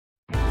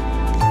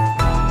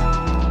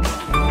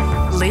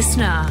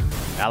listener.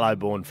 Hello,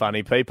 Born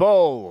Funny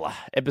people.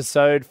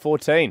 Episode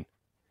 14.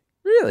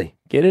 Really?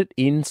 Get it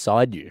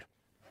inside you.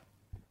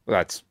 Well,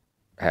 that's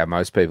how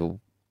most people...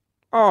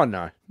 Oh,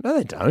 no. No,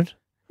 they don't.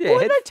 Yeah,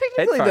 Well, no,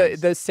 technically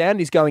the sound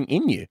is going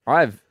in you.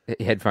 I have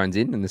headphones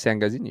in and the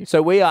sound goes in you.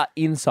 So we are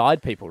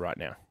inside people right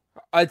now.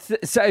 I'd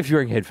say if you're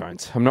wearing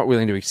headphones. I'm not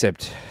willing to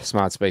accept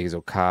smart speakers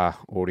or car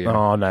audio.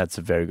 Oh, no, that's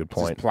a very good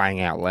point. Just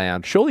playing out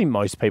loud. Surely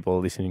most people are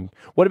listening.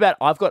 What about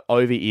I've got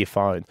over-ear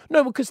phones?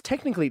 No, because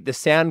technically the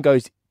sound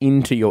goes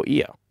into your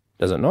ear,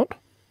 does it not?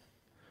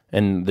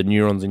 And the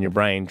neurons in your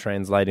brain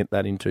translate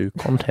that into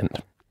content.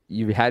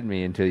 You had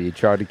me until you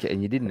tried to,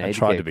 and you didn't. I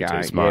tried to be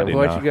too smart. Yeah,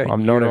 why'd you go?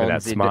 I'm not even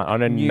that smart. I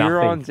know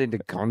neurons nothing. into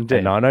content.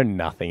 And I know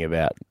nothing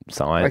about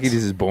science. Like this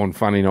is born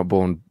funny, not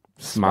born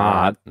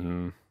smart.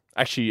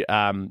 Actually,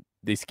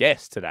 this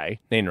guest today,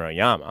 Nina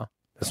Oyama,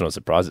 that's not a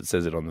surprise. It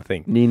says it on the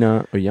thing.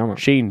 Nina Oyama.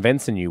 She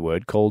invents a new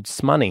word called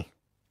smunny,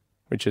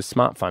 which is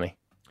smart funny.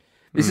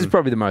 This is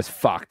probably the most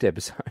fucked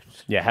episode.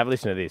 Yeah, have a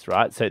listen to this,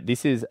 right? So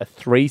this is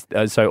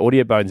a so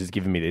Audio Bones has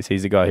given me this.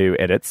 He's the guy who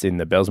edits in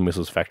the Bells and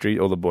Whistles factory,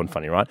 all the Born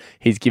Funny, right?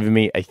 He's given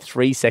me a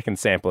 3-second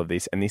sample of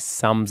this, and this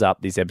sums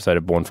up this episode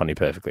of Born Funny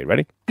perfectly.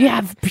 Ready? You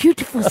have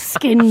beautiful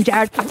skin,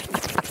 Jared.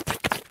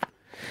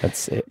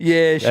 That's it.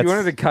 Yeah, she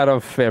wanted to cut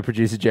off our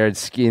producer Jared's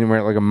skin and wear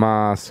it like a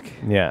mask.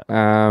 Yeah.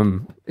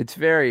 It's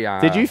very...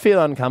 Did you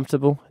feel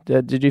uncomfortable?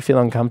 Did you feel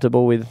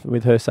uncomfortable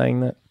with her saying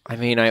that? I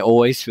mean, I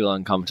always feel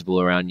uncomfortable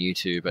around you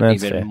two, but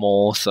That's even fair.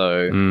 more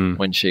so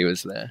when she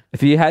was there.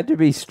 If you had to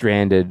be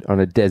stranded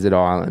on a desert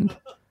island...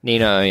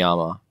 Nina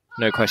Oyama,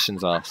 no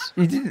questions asked.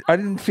 I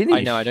didn't finish.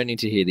 I know, I don't need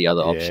to hear the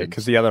other Yeah, options.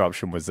 because the other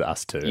option was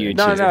us too. You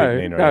No, choose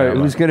it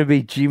was going to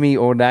be Jimmy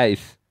or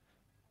Nath.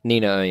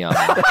 Nina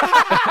Oyama.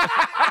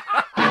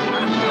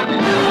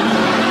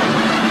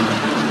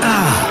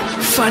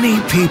 Funny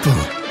people.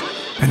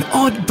 An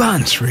odd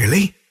bunch,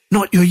 really.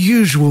 Not your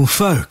usual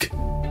folk.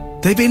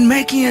 They've been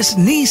making us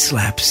knee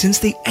slaps since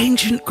the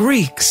ancient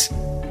Greeks.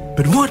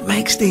 But what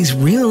makes these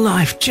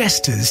real-life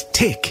jesters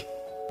tick?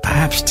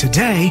 Perhaps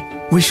today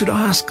we should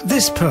ask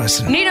this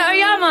person. Nina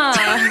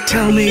Oyama.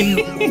 Tell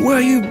me,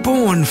 were you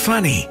born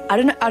funny? I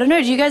don't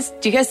know. Do you guys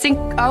think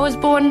I was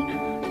born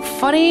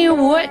funny?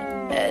 What?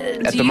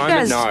 At do the you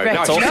moment, guys no.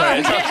 reckon?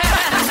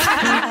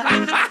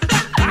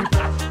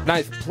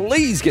 Nath,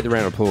 please get the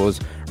round of applause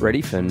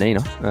ready for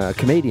Nina, a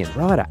comedian,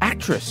 writer,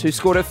 actress who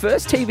scored her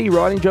first TV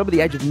writing job at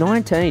the age of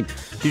 19.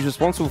 She's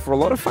responsible for a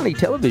lot of funny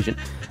television.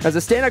 As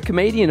a stand-up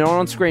comedian and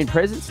on-screen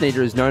presence, Nina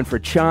is known for a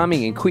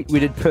charming and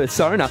quick-witted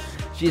persona.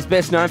 She is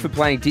best known for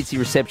playing ditzy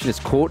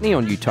receptionist Courtney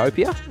on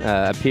Utopia,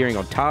 appearing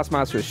on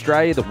Taskmaster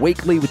Australia, The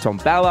Weekly with Tom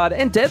Ballard,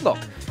 and Deadlock.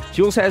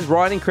 She also has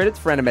writing credits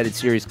for animated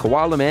series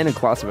Koala Man and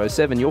Class of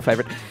 07, your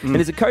favourite, and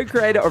is a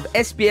co-creator of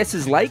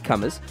SBS's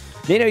Latecomers.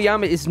 Nina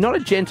Oyama is not a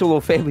gentle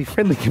or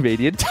family-friendly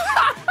comedian.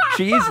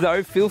 She is,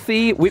 though,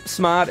 filthy,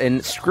 whip-smart,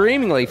 and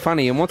screamingly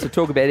funny and wants to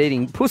talk about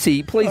eating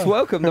pussy. Please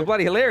welcome the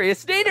bloody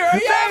hilarious Nina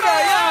Oyama!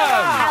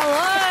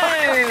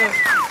 Hello.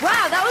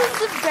 Wow, that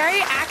was a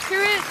very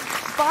accurate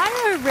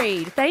bio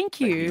read.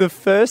 Thank you. The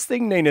first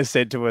thing Nina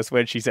said to us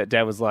when she sat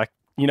down was like,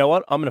 you know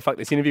what? I'm going to fuck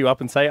this interview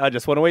up and say I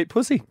just want to eat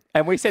pussy.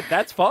 And we said,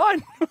 that's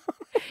fine.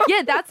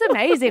 Yeah, that's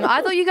amazing.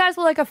 I thought you guys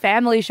were like a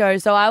family show,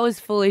 so I was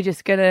fully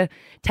just going to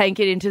tank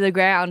it into the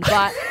ground.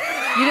 But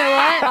you know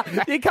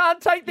what? You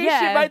can't take this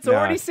shit, mate. It's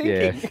already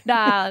sinking.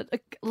 Nah,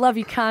 love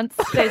you cunts.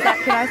 Can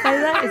I say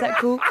that? Is that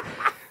cool?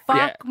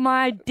 Fuck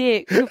my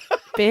dick,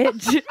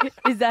 bitch.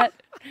 Is that...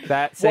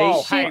 See?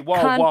 Whoa, shit, hey, whoa,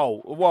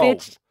 cunt, whoa.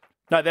 bitch,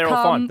 No, they're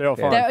all fine. They're all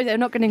fine. They're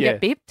not going to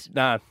get bipped?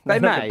 No. They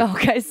may.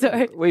 Okay,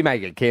 so... We may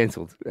get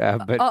cancelled,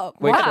 but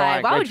we're why?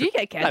 trying. Why would you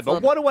get No, cancelled?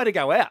 but what a way to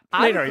go out.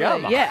 Nina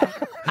Oyama. Yeah,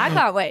 I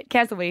can't wait.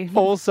 Cancel me.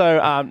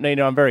 Also,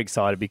 Nina, I'm very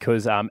excited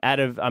because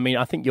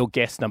I think you're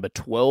guest number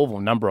 12 or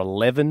number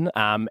 11,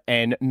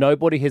 and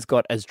nobody has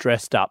got as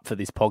dressed up for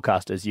this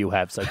podcast as you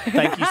have. So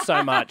thank you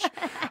so much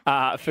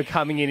for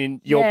coming in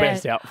your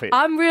best outfit.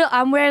 I'm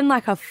wearing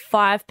like a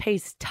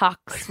 5-piece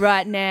tux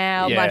right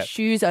now. Yeah. My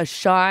shoes are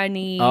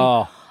shiny.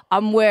 Oh.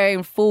 I'm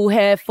wearing full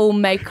hair, full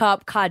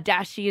makeup,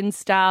 Kardashian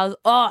styles.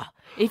 Oh,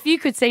 if you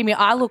could see me,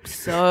 I look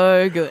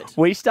so good.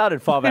 We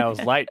started 5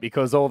 hours late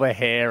because all the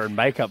hair and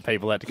makeup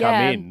people had to come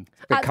in.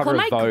 It's cover called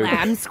my of Vogue.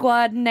 glam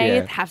squad,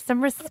 Nate. Yeah. Have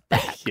some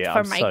respect Yeah, for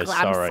I'm my so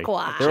glam sorry.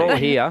 squad. They're all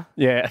here.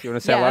 Yeah. Do you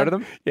want to say Yeah. hello to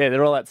them? Yeah,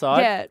 they're all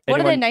outside. Yeah. What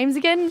are their names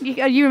again?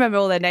 You remember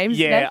all their names?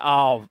 Yeah. Nate?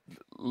 Oh,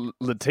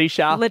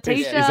 Letitia.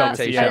 Letitia. Is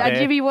obviously out there.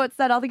 Jimmy, what's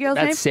that other girl's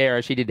name? That's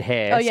Sarah. She did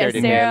hair. Oh, yeah, Sarah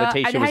did hair. Sarah.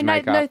 Letitia And was hey,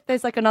 makeup. no,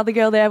 there's like another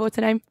girl there. What's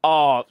her name?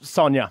 Oh,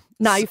 Sonia.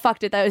 No, you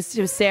fucked it. It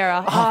was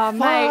Sarah. Oh, mate.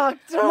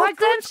 fuck. My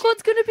glam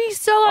squad's going to be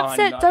so I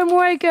upset. know. Don't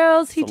worry,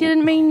 girls. He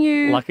didn't mean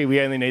you. Lucky we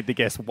only need the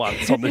guest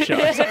once on the show.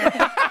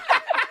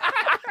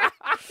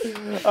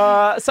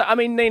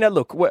 Nina,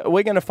 look,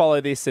 we're going to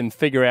follow this and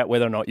figure out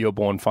whether or not you're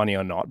born funny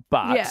or not.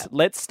 But Yeah.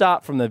 let's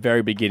start from the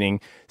very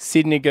beginning.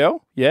 Sydney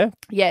girl, yeah?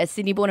 Yeah,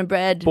 Sydney born and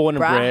bred. Born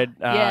and Brah. bred.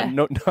 Yeah.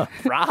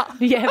 Brah.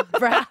 Yeah,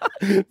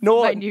 bruh.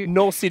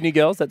 North Sydney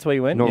girls, that's where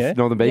you went, yeah?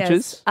 Northern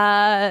Beaches.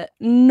 Yes.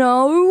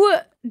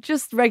 No.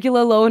 just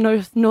regular Lower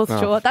North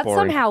Shore. That's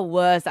boring. somehow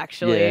worse,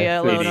 actually.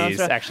 Yeah, Lower It North is.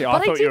 Shore. Actually, But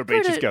I thought you were did about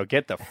go to just go,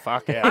 get the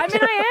fuck out. I mean,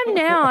 I am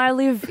now. I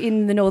live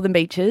in the Northern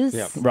Beaches.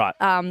 Yeah. Right.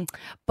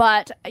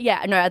 But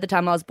yeah, no, at the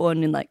time I was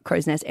born in like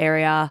Crow's Nest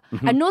area.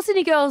 Mm-hmm. And North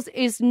Sydney Girls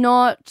is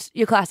not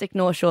your classic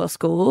North Shore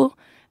school.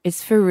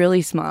 It's for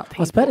really smart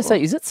people. I was about to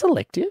say, is it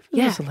selective? Is it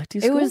yeah, a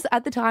selective it school? was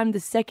at the time the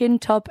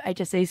second top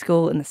HSC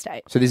school in the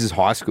state. So this is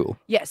high school.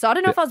 Yeah, so I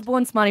don't know if I was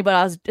born smarty, but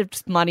I was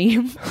just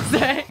money.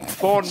 So,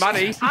 Born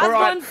money.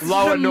 I was born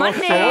Lower North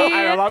money. Shore. And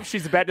I love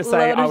she's about to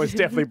say, Lower- I was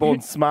definitely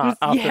born smart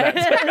after Yeah.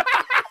 that.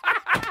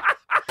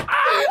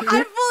 I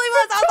fully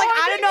was. I was like,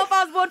 I don't know if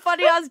I was born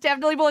funny. I was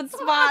definitely born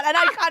smart, and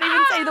I can't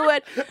even say the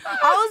word.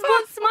 I was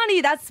born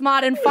smarty. That's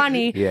smart and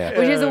funny, Yeah.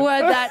 which is a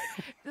word that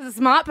a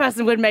smart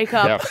person would make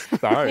up.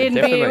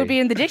 It would be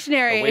in the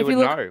dictionary. But we if you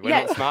would look, know. We're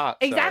not smart,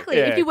 so- Exactly.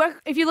 Yeah.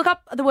 If you look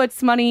up the word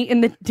smutty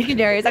in the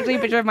dictionary, it's actually a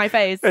picture of my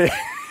face.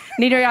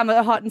 Nina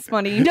Oyama, hot and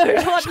smutty. No,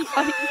 hot and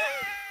smutty.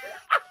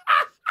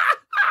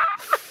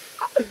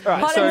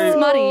 Right, Hot and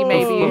smutty,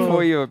 maybe.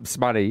 Before you're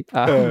smutty,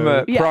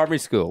 Yeah. primary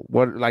school.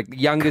 What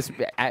youngest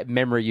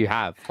memory you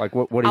have? Like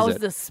what I is was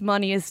it? the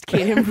smuttiest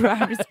kid in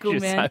primary school,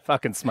 You're man. so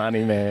fucking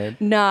smarty, man.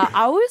 Nah,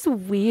 I was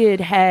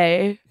weird.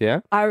 Hey,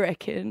 Yeah. I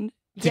reckon.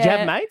 Did you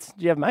have mates?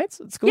 Did you have mates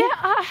at school? Yeah,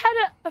 I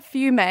had a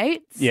few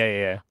mates.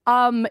 Yeah.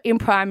 In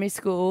primary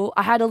school,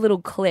 I had a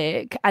little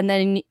clique, and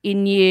then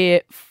in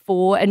year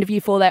 4, end of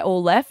year 4, they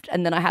all left,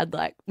 and then I had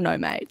like no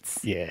mates.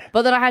 Yeah.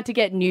 But then I had to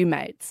get new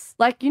mates.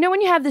 Like, you know,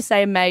 when you have the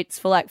same mates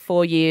for like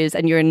 4 years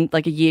and you're in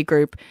like a year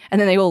group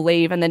and then they all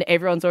leave and then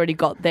everyone's already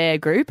got their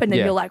group and then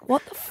Yeah. you're like,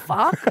 what the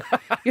fuck?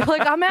 You're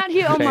like, I'm out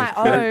here on my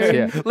own.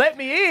 Yeah. Let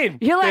me in.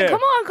 You're like, Yeah.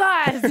 come on,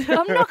 guys.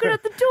 I'm knocking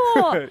at the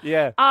door.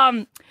 Yeah.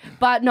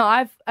 But no,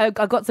 I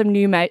got some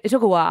new mates. It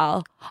took a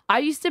while. I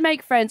used to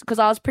make friends because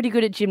I was pretty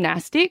good at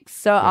gymnastics.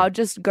 So I'll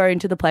just go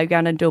into the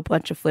playground and do a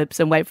bunch of flips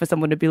and wait for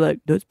someone to be like,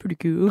 that's pretty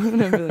cool.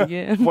 And I'd be like,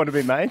 yeah. Want to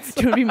be mates?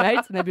 Do you want to be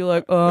mates? And they'd be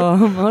like, I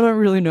don't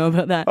really know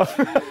about that.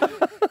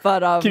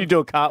 But Can you do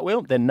a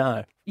cartwheel? Then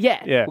no.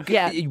 yeah. Yeah.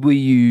 Yeah. Were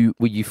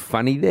you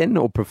funny then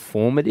or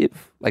performative?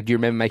 Like, do you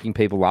remember making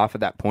people laugh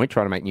at that point,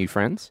 trying to make new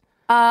friends?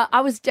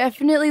 I was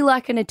definitely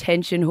like an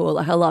attention whore.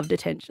 Like I loved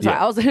attention. So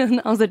Yeah. I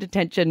was an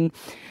attention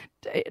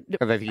I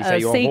think you say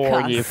you're a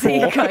whore in year 4.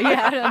 seeker,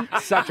 yeah.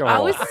 Such a whore. I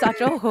was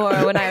such a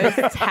whore when I was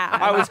 10.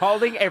 I was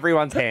holding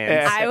everyone's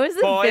hands. I was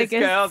the Boys,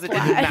 biggest girls, it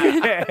didn't slut.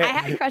 matter. I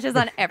had crushes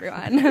on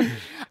everyone.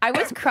 I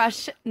was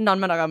crush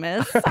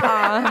non-monogamous.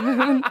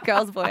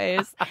 Girls,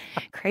 boys.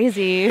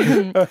 Crazy.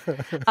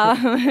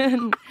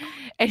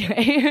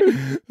 Anyway.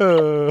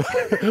 Well, I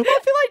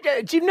feel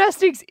like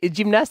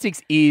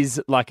gymnastics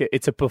is like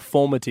it's a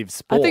performative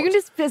sport. I think I'm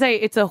just to say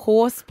it's a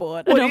horse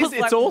sport. Well, And I it is, was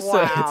it's like, also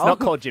wow. it's not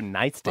called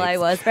gymnastics. Well, I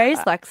was very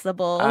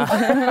flexible.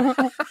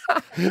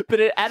 But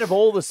out of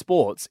all the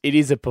sports, it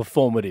is a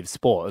performative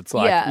sport. It's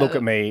like, Yeah. look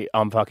at me,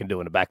 I'm fucking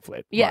doing a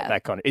backflip. Yeah. Like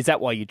that kind of. Is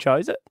that why you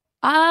chose it?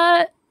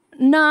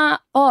 Nah.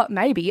 Oh,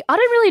 maybe. I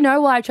don't really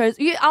know why I chose.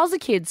 I was a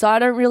kid, so I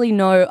don't really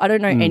know. I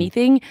don't know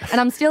anything,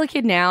 and I'm still a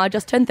kid now. I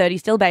just turned 30,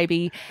 still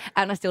baby,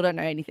 and I still don't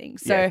know anything.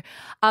 So,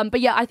 but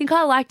yeah, I think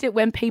I liked it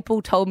when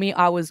people told me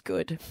I was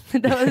good.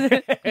 That was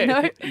it, you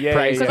know? Yeah,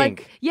 Praise yeah. Inc.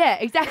 Like, yeah,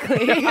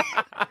 exactly.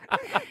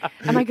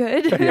 Am I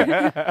good?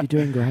 You're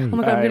doing great. Oh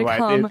my god, I'm gonna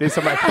come.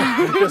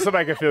 This will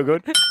make her feel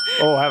good.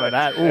 Oh, how about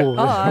that? Ooh.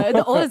 Oh,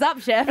 the order's up,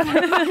 chef.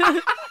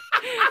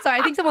 Sorry,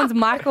 I think someone's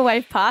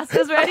microwave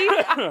pasta's ready.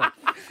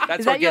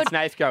 That's Is what that your- gets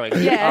Nath going.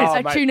 Yeah, Oh, it's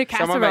a mate, tuna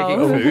Someone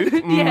casserole. making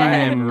food. Yeah. I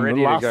am ready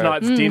to Last go.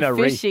 night's dinner.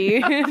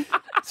 Fishy.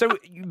 So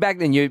back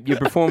then, you're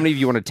performative,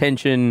 you want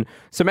attention.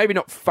 So maybe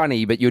not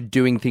funny, but you're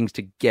doing things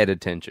to get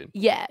attention.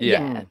 Yeah.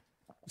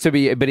 So,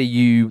 but are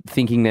you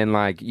thinking then,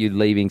 like, you're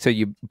leaving? So,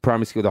 you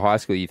primary school to high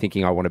school, are you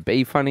thinking, I want to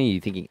be funny? Are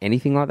you thinking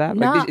anything like that?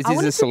 No, Like, is I this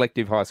wanted a to-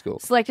 selective high school?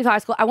 Selective high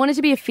school. I wanted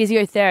to be a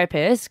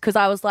physiotherapist because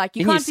I was like,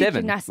 you In can't year do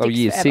 7? gymnastics Or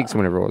year forever. 6,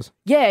 whenever it was.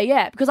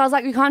 Yeah, because I was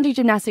like, you can't do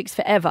gymnastics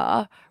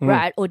forever,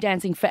 right? Or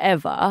dancing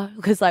forever.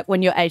 Because like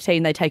when you're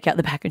 18, they take out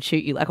the back and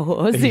shoot you like a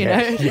horse, you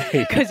know,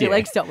 because your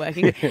legs stop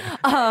working.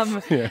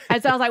 And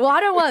so I was like, well, I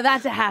don't want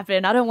that to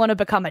happen. I don't want to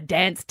become a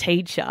dance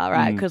teacher,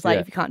 right? Because like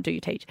yeah. if you can't do, you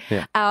teach.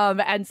 Yeah.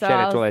 And so Shout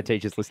I out to all was, our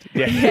teachers listening.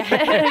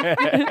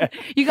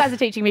 you guys are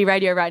teaching me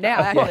radio right now.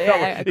 Actually.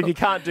 Yeah, If you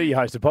can't do, you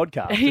host a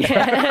podcast.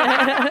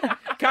 yeah.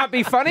 Can't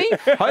be funny?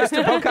 Host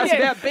a podcast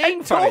about being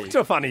and funny. talk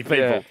to funny people.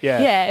 Yeah.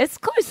 Yeah. Yeah, it's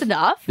close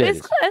enough. Yeah, it It's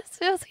is.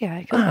 close.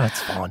 Yeah. Oh,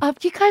 it's fine.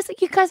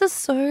 You guys are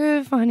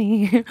so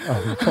funny.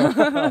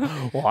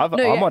 Well, I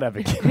yeah. might have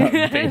been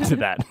to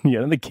that. You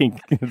know, the kink.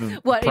 The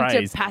What praise,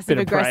 into passive bit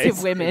of aggressive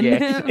praise. women?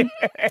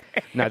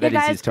 No, Yeah, that is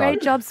guys, his type.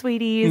 great job,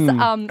 sweeties.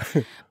 So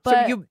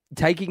But you're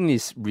taking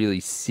this really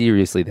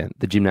seriously then,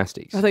 the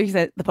gymnastics? I thought you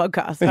said the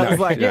podcast. I was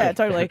like, yeah,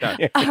 totally.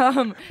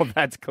 Well,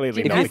 that's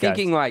clearly If not you're the case.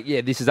 thinking like,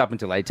 yeah, this is up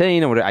until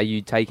 18, or what are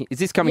you taking? Is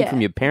this coming Yeah.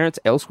 from your parents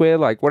elsewhere?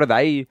 Like, what are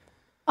they?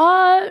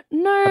 No.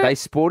 Are they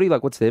sporty?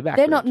 Like, what's their background?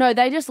 They're not. No,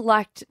 they just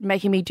liked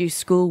making me do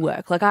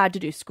schoolwork. Like I had to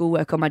do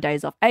schoolwork on my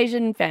days off.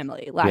 Asian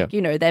family, like Yeah.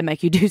 you know, they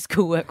make you do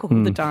schoolwork all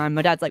the time.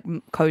 My dad's like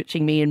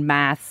coaching me in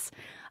maths.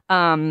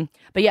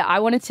 But yeah, I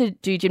wanted to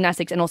do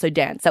gymnastics and also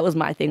dance. That was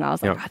my thing. I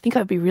was like, I think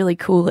I'd be really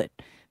cool at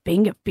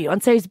being a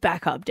Beyonce's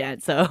backup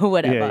dancer or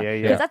whatever.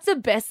 Yeah. Because that's the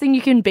best thing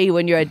you can be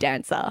when you're a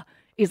dancer.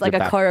 Is like a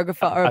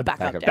choreographer or a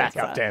backup dancer.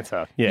 Backup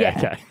dancer. Yeah.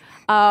 Okay.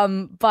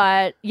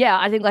 But yeah,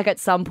 I think like at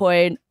some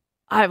point,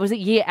 I was at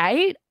year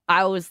 8.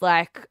 I was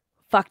like,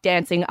 fuck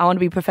dancing. I want to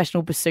be a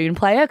professional bassoon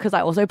player because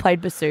I also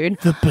played bassoon.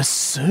 The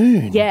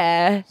bassoon.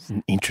 Yeah. It's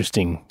an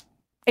interesting.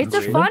 It's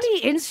a funny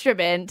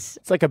instrument.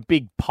 It's like a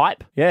big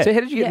pipe. Yeah. So how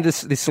did you get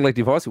into this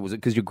selective high school? Was it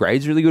because your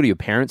grades really good or your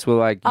parents were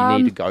like, you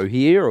need to go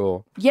here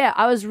or? Yeah,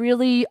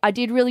 I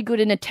did really good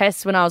in a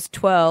test when I was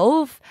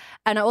 12.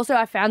 And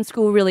I found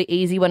school really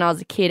easy when I was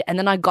a kid. And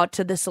then I got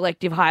to the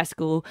selective high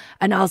school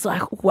and I was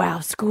like, wow,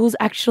 school's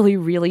actually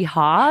really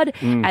hard.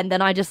 And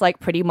then I just like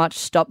pretty much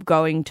stopped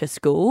going to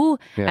school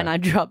and I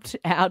dropped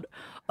out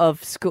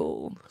of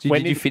school. So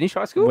did you finish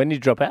high school? When did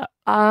you drop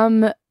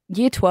out?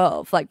 Year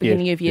 12, like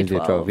beginning of year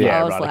 12. Yeah,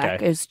 I was like,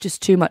 it was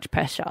just too much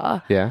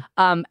pressure. Yeah.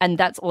 And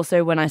that's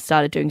also when I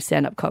started doing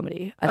stand-up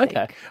comedy, I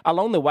think.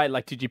 Along the way,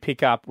 like, did you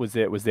pick up, was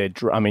there,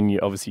 I mean,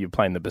 obviously you're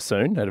playing the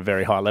bassoon at a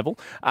very high level.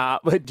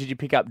 But did you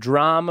pick up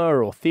drama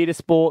or theatre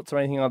sports or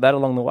anything like that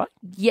along the way?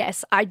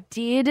 Yes, I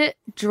did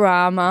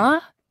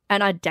drama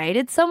and I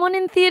dated someone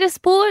in theatre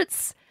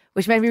sports,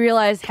 which made me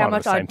realise how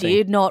much I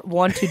did not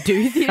want to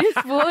do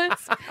theatre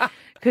sports.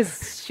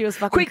 Because she was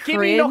fucking Quick, give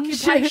me an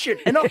occupation,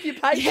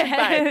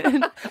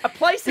 babe. A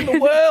place in the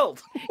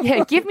world.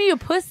 Yeah, give me a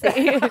pussy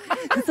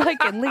so I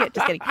can live.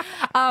 Just kidding.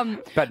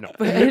 But no.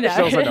 She's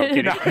also not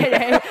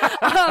kidding.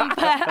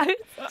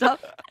 Stop.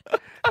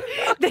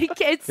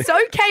 It's so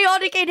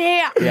chaotic in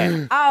here.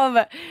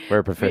 Yeah. We're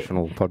a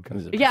professional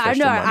podcast. Yeah, I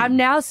know. I'm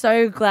now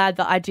so glad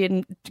that I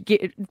didn't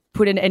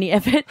put in any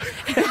effort.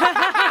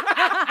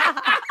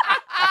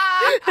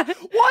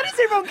 Why does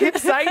everyone keep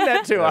saying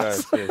that to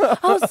us? I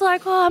was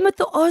like, I'm at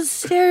the Oz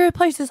stereo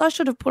places. I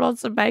should have put on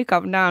some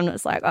makeup. Now I'm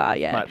just like,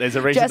 yeah. Mate, there's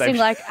a reason dressing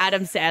like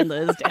Adam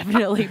Sandler's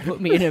definitely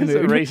put me in a mood.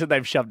 There's a reason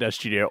they've shoved our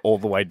studio all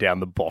the way down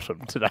the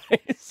bottom today.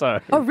 So.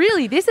 Oh,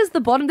 really? This is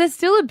the bottom. There's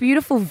still a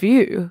beautiful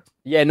view.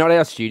 Yeah, not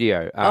our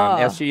studio.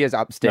 Our studio's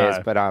upstairs,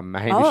 but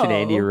Hamish and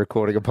Andy are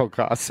recording a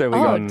podcast, so we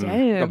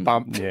got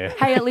bumped. Yeah.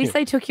 Hey, at least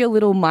they took your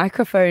little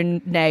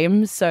microphone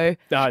name. So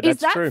is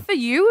that true. for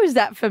you or is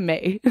that for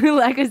me?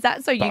 Like, is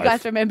that so you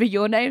guys remember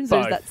your names or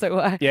is that so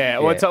I? Yeah,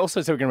 well, it's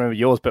also so we can remember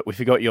yours, but we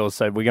forgot yours,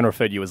 so we're going to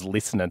refer to you as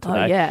listener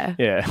today. Oh, yeah.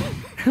 Yeah.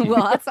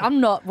 Well, I'm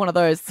not one of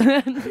those.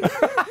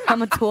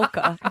 I'm a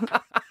talker.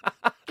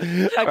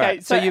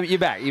 Okay, so you're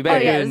back. You're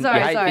back. Oh, yeah, you sorry.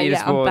 hate theatre Yeah,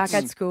 I'm sports,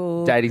 back at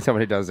school. dating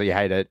someone who does it, you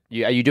hate it.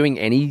 Are you doing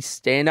any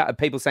stand-up? Are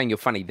people saying you're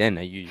funny then?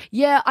 Are you?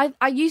 Yeah,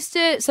 I used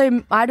to.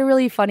 So I had a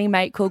really funny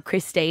mate called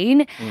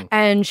Christine,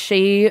 and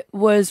she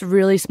was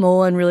really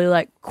small and really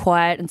like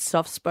quiet and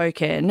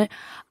soft-spoken.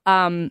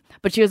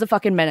 But she was a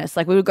fucking menace.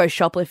 Like we would go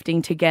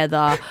shoplifting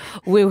together,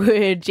 we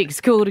would jig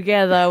school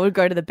together, we'd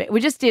go to the we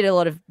just did a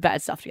lot of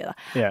bad stuff together.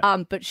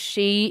 Yeah. But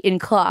she in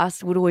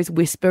class would always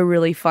whisper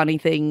really funny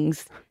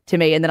things to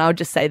me, and then I would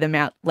just say them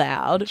out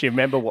loud. Do you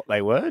remember what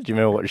they were? Do you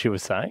remember what she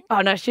was saying? Oh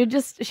no, she would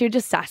just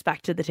sass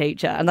back to the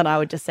teacher, and then I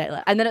would just say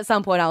that. And then at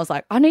some point I was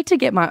like, I need to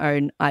get my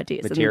own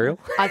ideas. Material?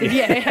 I think,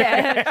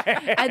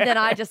 yeah. And then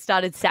I just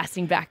started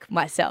sassing back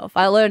myself.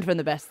 I learned from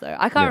the best though.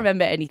 I can't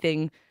remember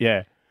anything.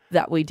 Yeah.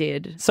 That we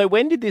did. So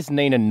when did this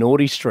Nina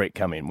naughty streak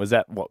come in? Was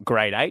that what,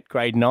 grade 8,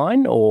 grade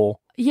 9 or?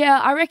 Yeah,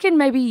 I reckon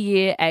maybe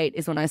year 8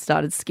 is when I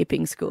started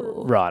skipping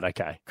school. Right,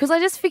 okay. Because I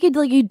just figured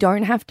like you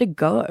don't have to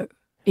go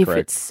if Correct.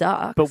 it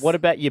sucks. But what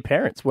about your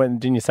parents?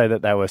 Didn't you say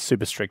that they were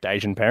super strict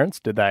Asian parents?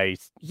 Did they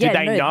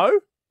know?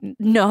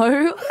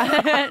 No,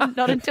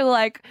 not until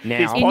like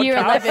Now. in year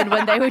Podcast? 11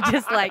 when they were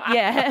just like,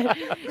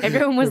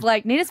 everyone was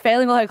like, Nina's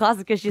failing all her classes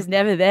because she's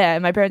never there.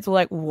 And my parents were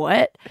like,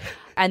 what?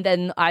 And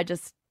then I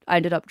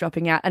ended up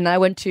dropping out and I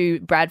went to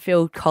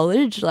Bradfield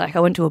College. Like I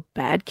went to a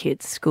bad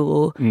kids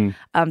school. They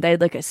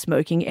had like a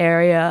smoking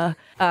area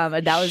and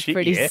that was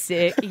pretty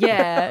sick.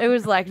 Yeah, it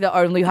was like the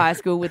only high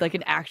school with like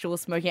an actual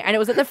smoking and it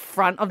was at the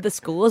front of the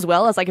school as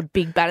well as like a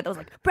big banner that was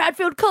like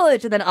Bradfield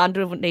College and then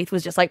underneath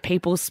was just like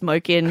people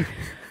smoking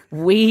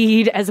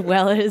weed as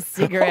well as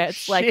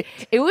cigarettes. Like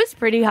it was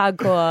pretty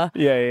hardcore.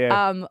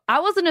 Yeah. I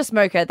wasn't a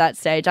smoker at that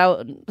stage.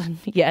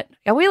 Yet.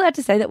 Are we allowed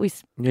to say that we?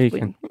 Yeah, you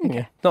can.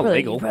 Yeah. Not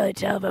legal. You can probably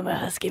tell by my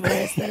husky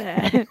voice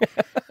that I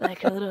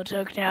like a little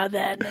joke now and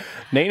then.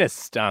 Nina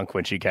stunk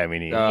when she came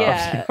in here.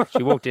 Yeah.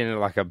 She walked in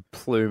like a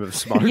plume of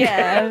smoke.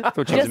 Yeah.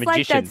 Thought she was a Just like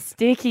magician. that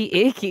sticky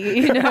icky,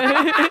 you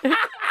know.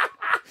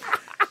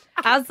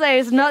 I'd say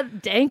it's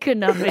not dank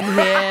enough in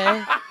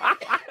here.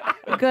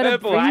 Got to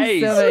Purple bring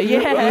haze. some.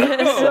 Yeah.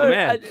 Oh,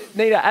 man.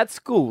 Nina, at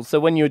school, so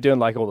when you were doing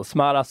like all the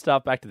smart ass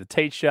stuff, back to the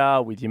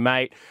teacher with your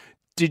mate,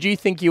 did you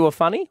think you were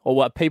funny? Or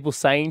were people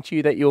saying to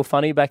you that you were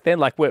funny back then?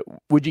 Like,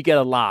 would you get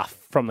a laugh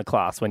from the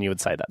class when you would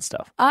say that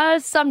stuff?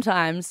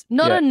 Sometimes.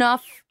 Not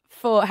enough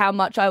for how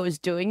much I was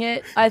doing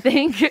it, I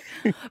think.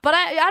 But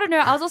I don't know.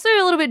 I was also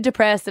a little bit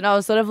depressed and I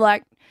was sort of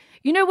like,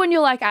 you know when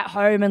you're like at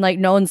home and like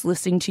no one's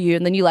listening to you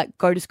and then you like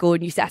go to school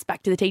and you sass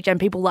back to the teacher and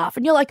people laugh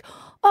and you're like,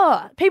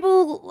 oh,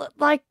 people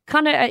like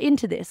kind of are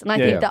into this. And I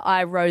think that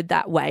I rode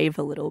that wave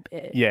a little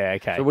bit. Yeah,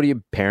 okay. So what are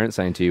your parents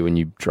saying to you when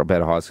you drop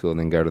out of high school and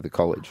then go to the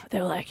college? They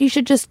were like, you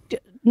should just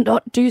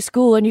not do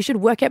school and you should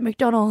work at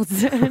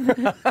McDonald's.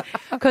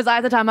 Because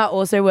at the time I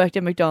also worked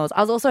at McDonald's.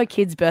 I was also a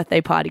kid's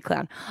birthday party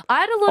clown. I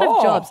had a lot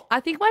of jobs. I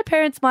think my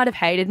parents might have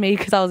hated me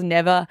because I was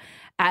never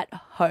at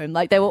home.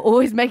 Like they were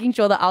always making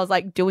sure that I was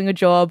like doing a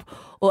job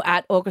or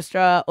at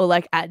orchestra or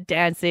like at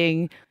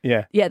dancing.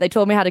 Yeah. Yeah, they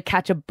taught me how to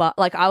catch a bus.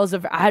 Like I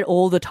had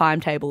all the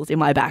timetables in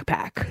my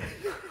backpack.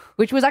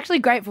 Which was actually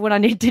great for when I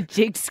needed to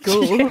jig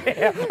school.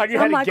 Yeah, I knew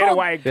how to get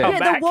away and come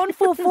back. The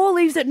 144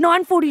 leaves at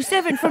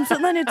 9:47 from St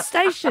Leonard's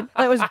Station.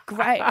 That was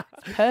great.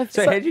 Perfect.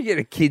 So how did you get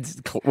a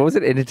kid's, what was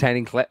it,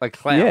 entertaining clown?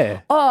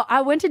 Yeah. Oh,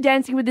 I went to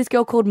dancing with this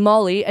girl called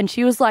Molly and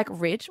she was like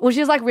rich. Well,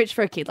 she was like rich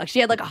for a kid. Like she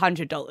had like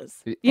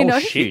 $100. You know?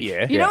 Shit,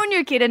 yeah. You know when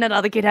you're a kid and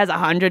another kid has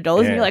 $100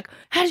 and you're like,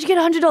 how did you get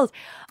 $100?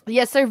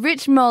 Yeah, so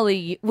rich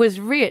Molly was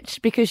rich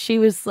because she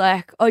was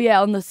like, oh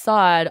yeah, on the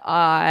side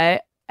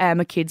I am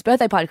a kid's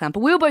birthday party clown. But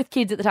we were both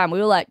kids at the time. We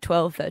were like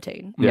 12,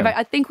 13. Yeah. In fact,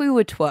 I think we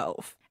were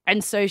 12.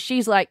 And so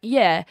she's like,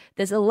 yeah,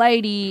 there's a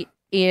lady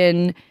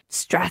in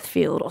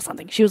Strathfield or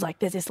something. She was like,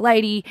 there's this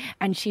lady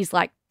and she's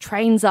like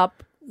trains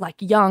up like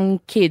young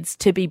kids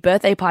to be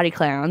birthday party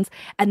clowns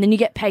and then you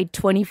get paid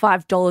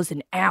 $25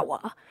 an hour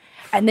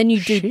and then you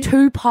do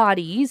 2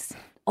 parties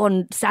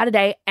on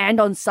Saturday and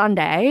on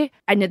Sunday,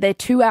 and they're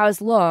 2 hours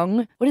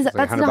long. What is that?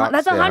 Like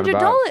That's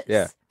 $100.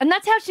 Yeah. And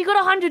that's how she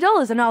got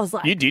 $100. And I was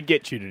like, You did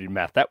get tutored in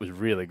math. That was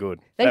really good.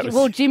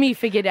 well, Jimmy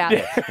figured out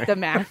the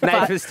math. Nate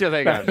but- was still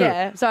there going,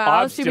 yeah, so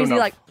I was too still busy not-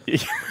 like,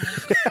 wait,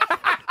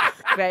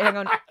 hang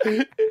on.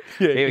 Yeah,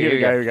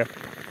 Here we go.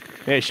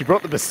 Yeah, she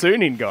brought the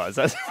bassoon in, guys.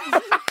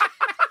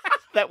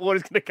 That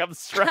water's going to come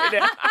straight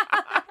out.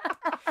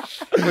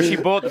 well, she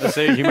bought the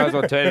bassoon. You might as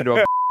well turn into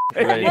a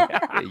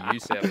you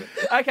sound it.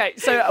 Okay,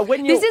 so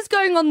when you... This is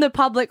going on the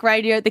public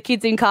radio at the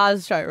Kids in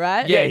Cars show,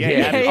 right?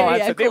 Yeah.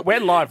 Absolutely. We're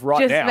live right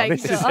Just now. make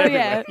This sure. is Oh,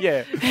 everywhere.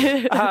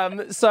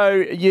 Yeah. So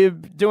you're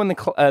doing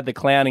the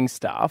clowning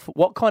stuff.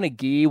 What kind of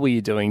gear were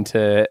you doing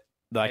to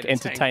like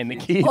entertain the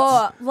kids?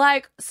 Oh,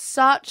 like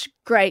such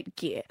great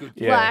gear.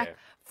 Yeah. Like,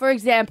 for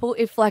example,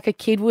 if like a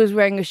kid was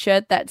wearing a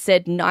shirt that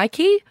said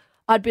Nike,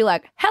 I'd be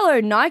like, hello,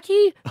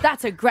 Nike.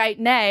 That's a great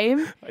name.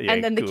 Yeah,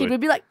 and then the good. kid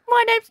would be like,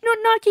 my name's not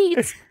Nike.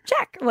 It's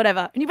Jack,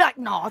 whatever. And you'd be like,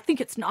 no, I think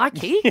it's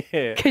Nike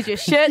because your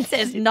shirt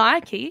says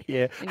Nike.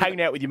 Yeah, hanging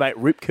out with your mate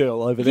Rip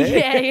Curl over there.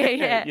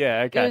 Yeah.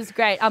 Yeah, okay. It was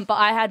great. But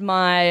I had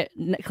my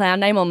clown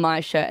name on my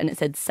shirt and it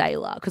said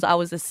Sailor because I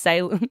was a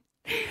sailor.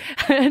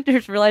 I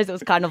just realised it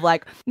was kind of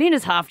like,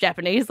 Nina's half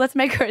Japanese. Let's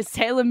make her a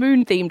Sailor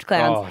Moon themed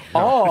clown.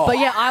 Oh. But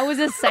yeah, I was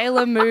a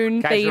Sailor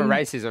Moon Casual themed.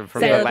 racism from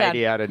Sailor the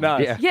lady clown. out of... No.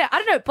 Yeah, I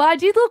don't know, but I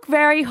did look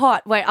very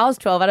hot. Wait, I was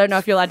 12. I don't know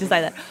if you're allowed to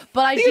say that.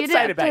 But I You did can say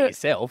have it about to-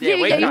 yourself. Yeah,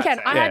 we you can't can.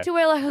 say I it. had to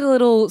wear like a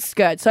little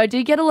skirt. So I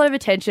did get a lot of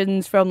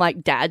attentions from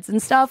like dads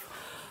and stuff.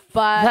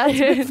 But That's a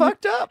bit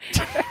fucked up.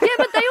 yeah,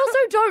 but they also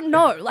don't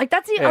know. Like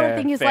that's the other Yeah,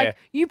 thing is fair. like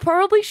you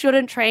probably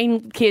shouldn't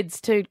train kids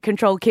to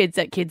control kids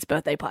at kids'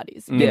 birthday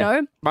parties. You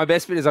know? My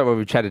best bit is like when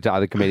we've chatted to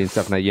other comedians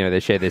and stuff and they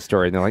share their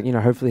story and they're like,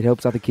 hopefully it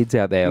helps other kids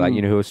out there, like,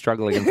 who are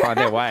struggling and find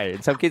their way.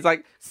 And some kids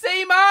like,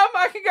 see, Mum,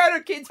 I can go to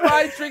a kid's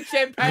party, drink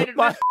champagne.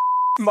 And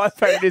My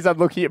favourite is I'm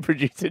looking at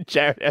producer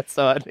Jared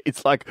outside.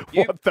 It's like,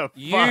 what the fuck?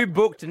 You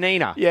booked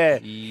Nina. Yeah.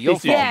 Your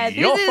This fault. Yeah, is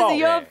your this is fault.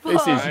 your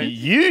This fault. is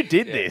you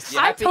did this.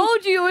 I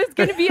told you it was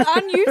going to be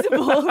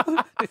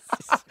unusable.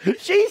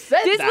 She said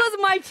This that. was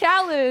my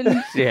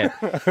challenge. Yeah,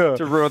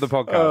 to ruin the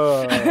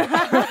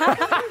podcast.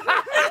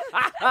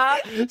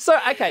 So,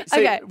 okay. So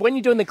Okay. when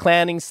you're doing the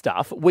clowning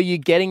stuff, were you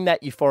getting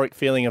that euphoric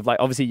feeling of like,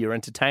 obviously you're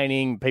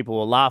entertaining, people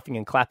were laughing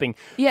and clapping.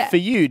 Yeah. For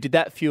you, did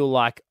that feel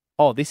like,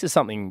 oh, this is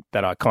something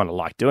that I kind of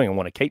like doing and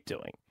want to keep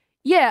doing?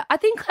 Yeah, I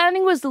think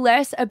clowning was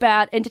less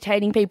about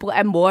entertaining people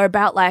and more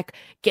about like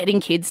getting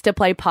kids to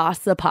play pass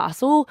the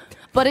parcel.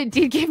 But it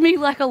did give me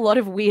like a lot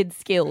of weird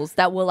skills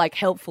that were like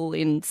helpful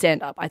in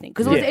stand up, I think.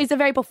 Because Yeah. it's a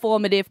very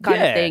performative kind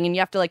Yeah. of thing and you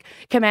have to like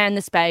command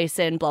the space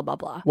and blah, blah,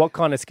 blah. What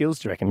kind of skills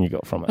do you reckon you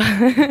got from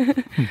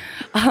it?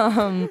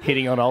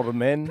 Hitting on older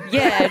men?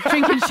 Yeah,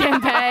 drinking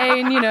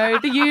champagne,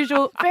 the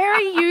usual.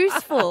 Very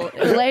useful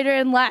later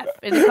in life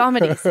in the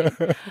comedy scene.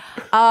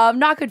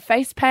 No, I could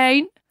face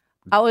paint.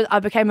 I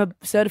became a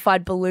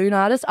certified balloon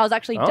artist. I was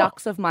actually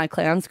dux of my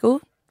clown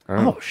school.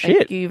 Oh, shit.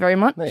 Thank you very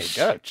much. There you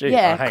go. Gee,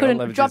 Yeah, hang on, couldn't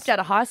let me dropped just- out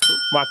of high school.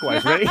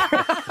 Microwave's ready.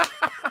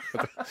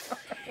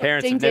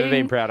 Parents Ding, have never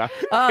ding. been prouder.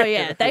 Oh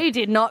yeah, they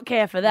did not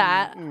care for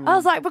that. I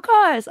was like,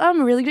 because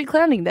I'm really good at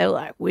clowning. They're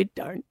like, we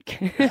don't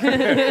care.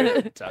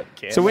 Don't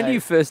care, So when do mate. you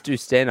first do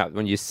stand-up?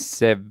 When you're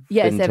 17?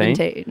 Yeah,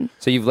 17.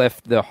 So you've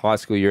left the high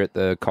school, you're at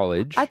the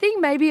college. I think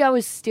maybe I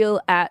was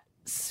still at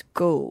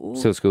school.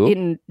 Still school?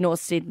 In North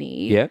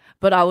Sydney. Yeah.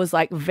 But I was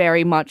like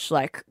very much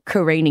like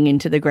careening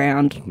into the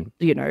ground,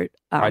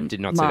 I did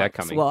not see that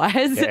coming.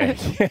 marks-wise.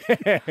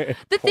 The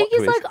thing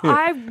is, twist.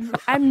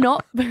 like, I'm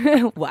not.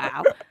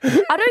 Wow.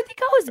 I don't think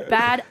I was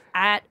bad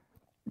at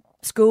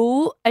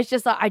school. It's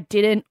just like I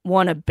didn't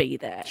want to be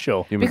there.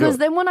 Sure. Because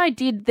then when I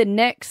did the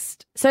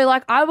next, so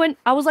like I thought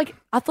I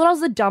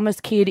was the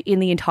dumbest kid in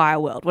the entire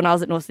world when I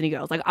was at North Sydney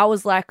Girls. Like I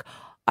was like,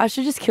 I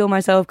should just kill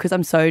myself because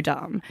I'm so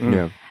dumb.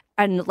 Yeah.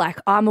 And like,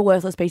 I'm a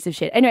worthless piece of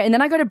shit. Anyway, and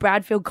then I go to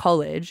Bradfield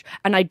College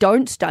and I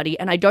don't study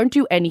and I don't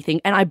do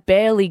anything and I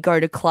barely go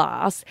to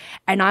class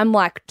and I'm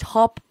like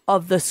top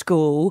of the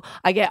school.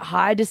 I get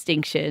high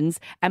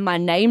distinctions and my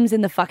name's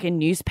in the fucking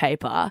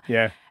newspaper.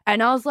 Yeah.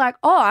 And I was like,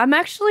 oh, I'm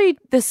actually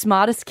the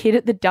smartest kid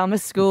at the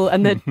dumbest school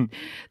and the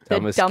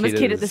dumbest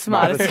kid at the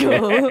smartest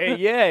school.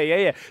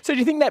 Yeah. So do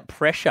you think that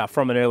pressure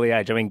from an early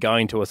age, I mean,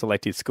 going to a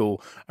selective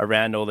school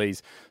around all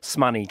these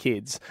smunny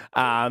kids.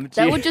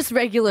 They were just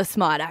regular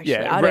smart, actually.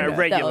 Yeah, I don't know.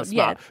 regular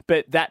smart. Yeah.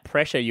 But that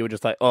pressure, you were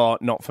just like, oh,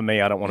 not for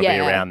me. I don't want to be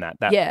around that.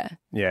 Yeah.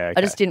 Yeah,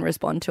 I just didn't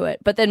respond to it.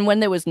 But then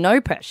when there was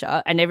no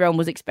pressure and everyone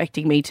was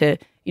expecting me to,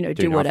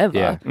 do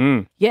whatever,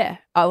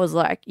 I was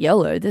like,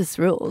 YOLO, this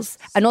rules.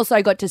 And also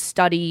I got to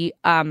study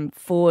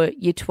for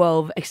Year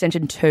 12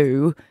 Extension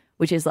 2,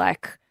 which is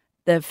like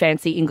the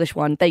fancy English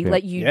one. They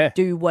let you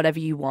do whatever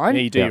you want.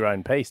 Yeah, you do your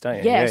own piece, don't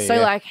you? Yeah, so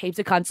like heaps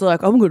of cunts are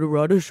like, I'm going to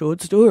write a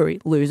short story,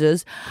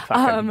 losers.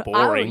 Fucking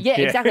boring.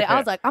 Exactly. I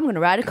was like, I'm going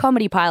to write a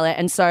comedy pilot.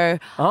 And so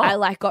I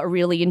like got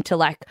really into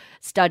like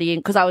studying,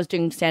 because I was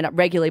doing stand-up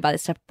regularly by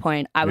this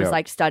point. I was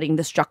like studying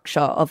the structure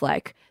of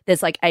like,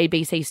 there's like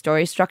ABC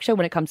story structure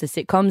when it comes to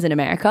sitcoms in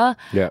America.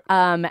 Yeah.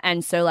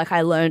 And so like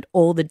I learned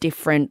all the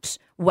different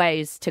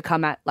ways to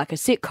come at like a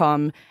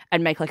sitcom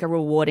and make like a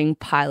rewarding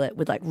pilot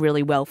with like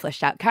really well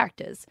fleshed out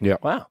characters. Yeah.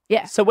 Wow.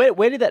 Yeah. So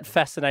where did that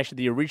fascination,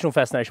 the original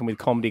fascination with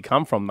comedy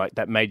come from? Like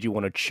that made you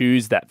want to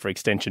choose that for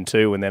Extension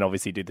 2 and then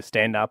obviously do the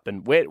stand-up?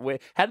 And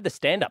how did the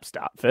stand-up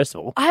start, first of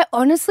all? I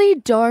honestly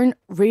don't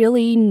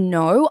really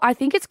know. I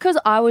think it's because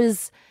I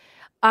was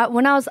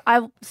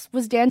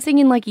dancing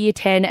in like Year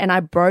 10 and I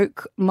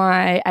broke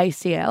my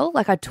ACL,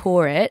 like I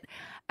tore it.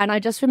 And I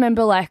just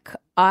remember like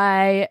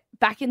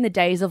back in the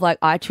days of like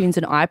iTunes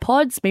and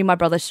iPods, me and my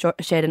brother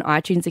shared an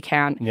iTunes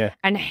account. Yeah.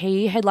 And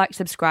he had like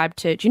subscribed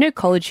to, do you know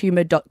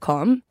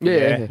collegehumor.com?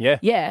 Yeah.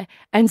 Yeah.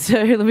 And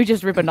so let me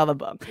just rip another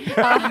bum. Oh,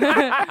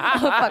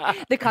 fuck.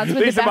 The cunts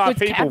with These the are my backwards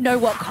people. cap know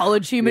what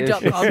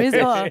collegehumor.com is.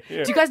 Oh, do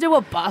you guys know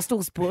what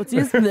Barstool Sports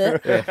is?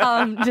 Just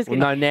Well, kidding.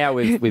 no, now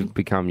we've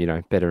become,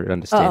 better to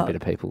understand better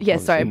people. Yeah,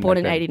 sorry, born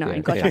in Okay. 89.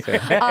 Yeah.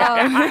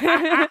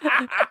 Gotcha.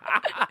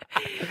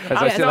 As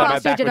I still have my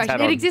Last year backwards hat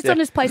generation. on. It exists on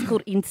this place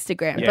called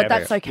Instagram, Yeah, but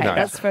that's very- okay. no.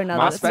 That's for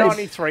another. MySpace.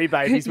 93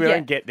 babies, we Yeah.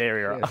 don't get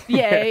there, right?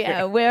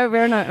 Yeah. We're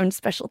in our own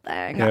special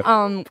thing.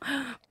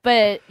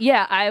 But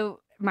yeah,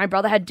 my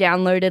brother had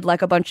downloaded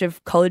like a bunch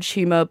of college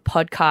humor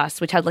podcasts,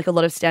 which had like a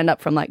lot of stand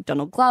up from like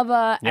Donald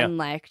Glover and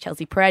like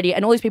Chelsea Peretti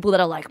and all these people that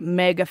are like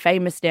mega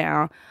famous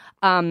now.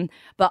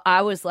 But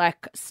I was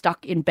like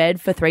stuck in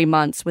bed for 3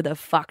 months with a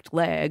fucked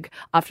leg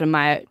after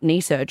my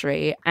knee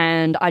surgery,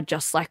 and I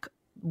just like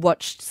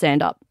watched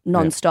stand up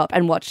nonstop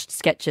and watched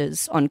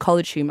sketches on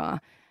College Humor,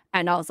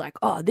 and I was like,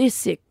 oh, this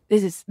sick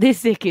is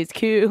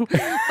cool.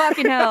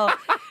 Fucking hell.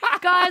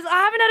 Guys, I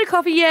haven't had a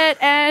coffee yet,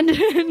 and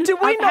Did we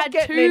I've not had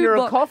get two Nina a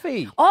bo-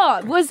 coffee?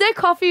 Oh, was there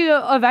coffee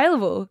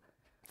available?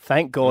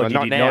 Thank God you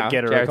not did now. not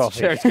get her a Jared's- coffee.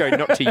 Jared's going,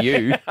 not to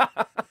you.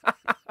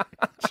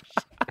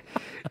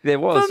 There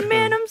was. But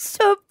man, I'm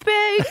so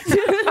baked.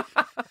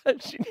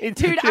 She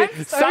needs, Dude,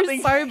 I'm so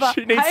sober.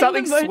 She needs I'm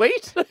something the most-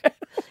 sweet.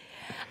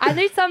 I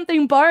need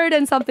something borrowed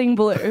and something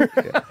blue.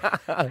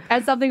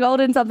 And something old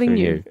and something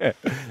new.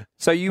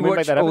 So you Can we make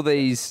watch that all happen?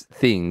 these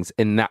things,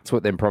 and that's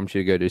what then prompts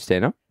you to go do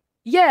stand-up?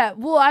 Yeah,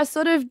 well, I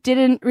sort of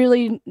didn't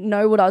really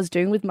know what I was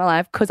doing with my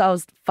life because I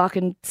was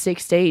fucking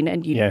 16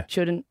 and you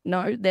shouldn't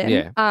know then.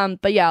 Yeah.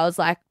 But yeah, I was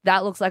like,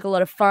 that looks like a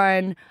lot of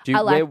fun. Do you,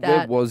 I like where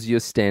that. was your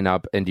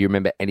stand-up, and do you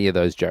remember any of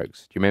those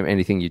jokes? Do you remember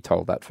anything you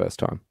told that first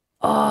time?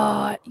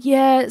 Oh,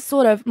 yeah,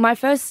 sort of. My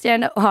first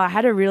stand-up, I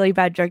had a really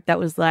bad joke that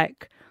was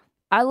like,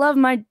 I love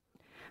my...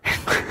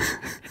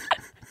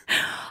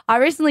 I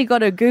recently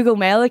got a Google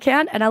Mail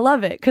account and I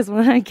love it because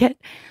when I get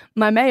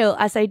my mail,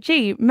 I say,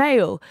 gee,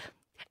 mail.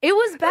 It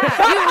was bad. It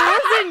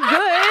wasn't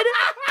good.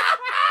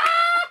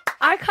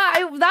 I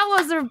can't. That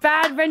was a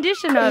bad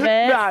rendition of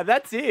it. Nah,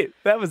 that's it.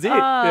 That was it.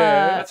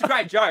 Yeah. That's a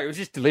great joke. It was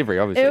just delivery,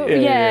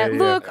 obviously. Yeah.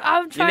 Look,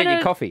 I'm You trying need to.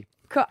 your coffee.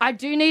 I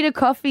do need a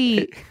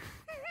coffee,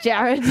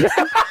 Jared.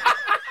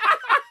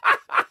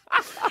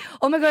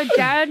 Oh my God,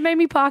 Jared made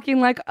me park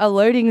in like a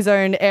loading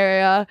zone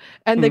area,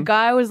 and the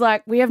guy was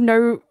like, "We have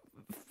no."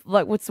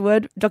 Like, what's the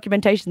word?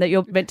 Documentation that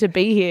you're meant to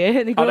be here.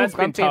 And he got all That's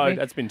been grumpy at me. towed.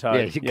 That's been towed.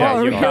 Yeah, you Yeah, can't-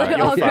 Oh, you're really? right.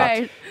 You're Oh, fucked.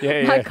 great.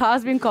 Yeah, My yeah.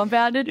 car's been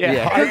compounded.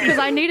 Yeah. Because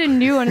I need a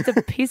new one. It's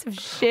a piece of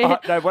shit.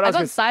 No, what I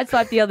I was got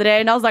sideswiped the other day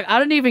and I was like, I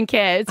don't even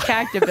care. It's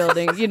character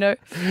building, you know?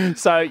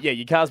 So, yeah,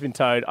 your car's been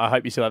towed. I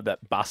hope you still have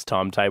that bus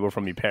timetable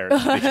from your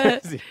parents.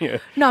 Because, yeah.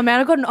 No, man,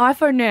 I got an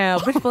iPhone now.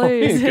 Bitch,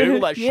 please. Google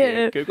that Yeah.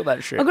 shit. Google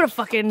that shit. I got a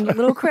fucking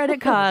little credit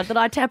card that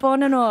I tap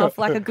on and off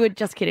like a good.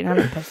 Just kidding. I'm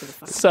not posting the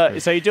fucking.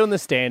 So you're doing the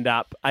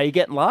stand-up. Are you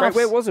getting laughs? Right,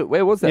 where was it?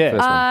 Where was that Yeah.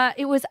 first one?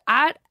 It was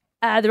at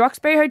the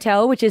Roxbury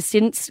Hotel, which has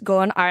since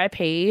gone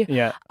RIP.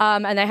 Yeah.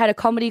 And they had a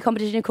comedy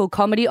competition called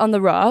Comedy on the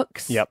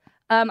Rocks. Yep.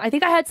 I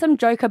think I had some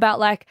joke about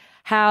like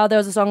how there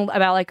was a song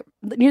about like,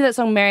 you know that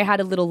song Mary Had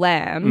a Little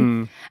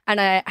Lamb?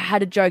 And I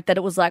had a joke that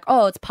it was like,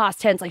 oh, it's past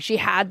tense. Like she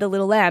had the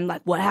little lamb.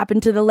 Like what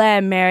happened to the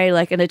lamb, Mary?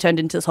 Like, and it turned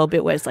into this whole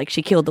bit where it's like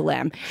she killed the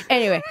lamb.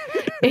 Anyway,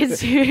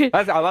 it's I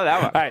like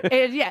that one.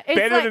 Hey, it's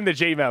better like, than the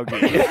Gmail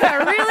gig.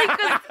 really,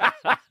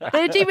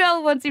 because the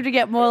Gmail wants you to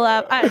get more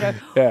laugh. I don't know.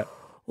 Yeah.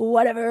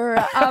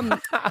 Whatever.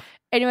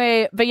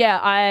 Anyway, but yeah,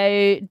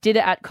 I did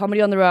it at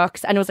Comedy on the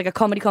Rocks, and it was like a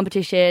comedy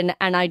competition,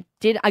 and I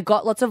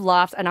got lots of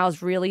laughs, and I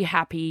was really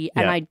happy,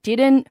 and Yeah. I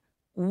didn't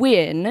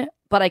win,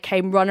 but I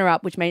came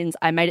runner-up, which means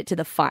I made it to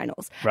the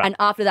finals. Right. And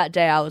after that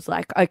day, I was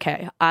like,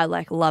 okay, I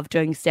like love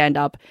doing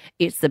stand-up.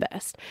 It's the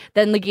best.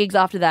 Then the gigs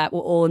after that were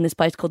all in this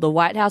place called the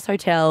White House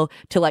Hotel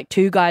to like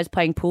two guys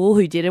playing pool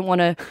who didn't want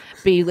to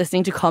be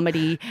listening to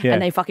comedy, Yeah.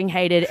 and they fucking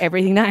hated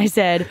everything that I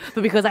said.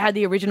 But because I had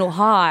the original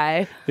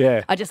high,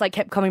 Yeah. I just like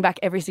kept coming back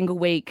every single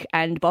week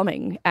and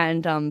bombing.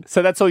 And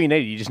So that's all you need.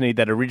 You just need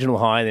that original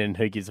high, and then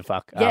who gives a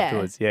fuck Yeah.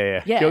 afterwards?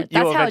 Yeah. yeah, You'll that's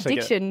how eventually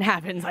get- addiction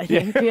happens, I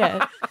think.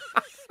 Yeah.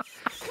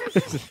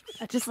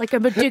 I just like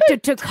I'm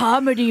addicted to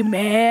comedy,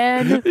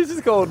 man. This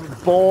is called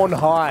Born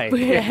High.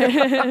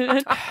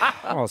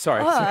 Oh,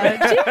 sorry. Jimmy,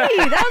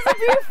 that was a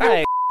beautiful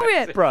Hey,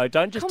 rip. bro,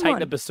 don't just Come take on.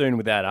 the bassoon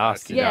without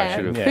asking. Yeah,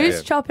 should've- who's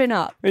yeah. chopping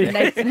up? It's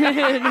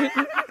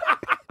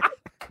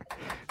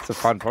a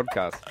fun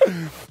podcast.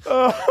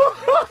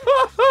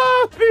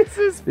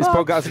 This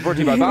podcast is brought to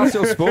you by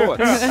Barstool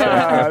Sports.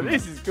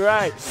 This is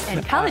great.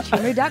 And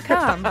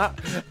collegehumor.com.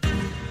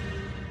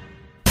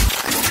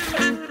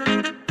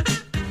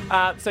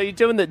 So you're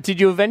doing that. Did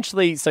you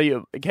eventually? So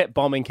you kept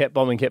bombing.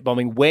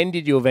 When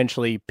did you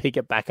eventually pick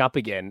it back up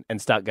again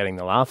and start getting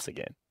the laughs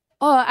again?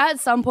 Oh, at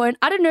some point,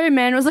 I don't know,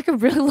 man. It was like a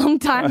really long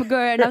time ago,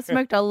 and I've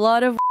smoked a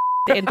lot of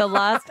in the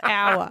last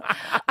hour.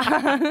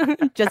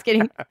 Just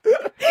kidding.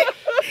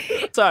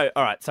 So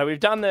all right. So we've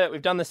done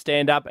the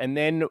stand up, and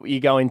then you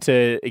go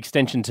into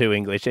extension 2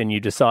 English, and you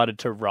decided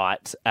to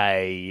write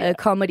A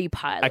comedy a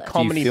pilot.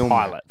 comedy film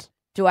pilot.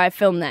 Do I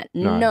film that?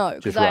 No, No,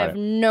 just because I write have it.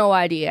 no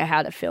idea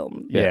how to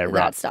film Yeah, that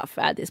right. stuff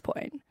at this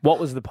point. What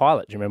was the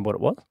pilot? Do you remember what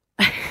it was?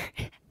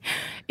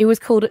 It was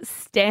called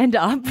Stand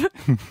Up.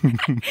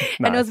 And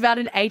it was about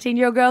an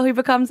 18-year-old girl who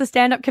becomes a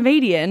stand-up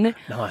comedian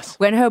Nice.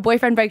 when her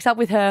boyfriend breaks up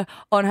with her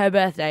on her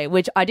birthday,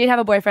 which I did have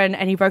a boyfriend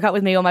and he broke up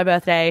with me on my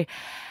birthday.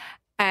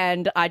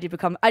 And I didn't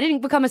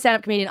become a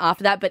stand-up comedian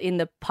after that, but in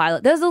the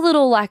pilot, there's a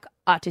little like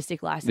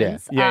artistic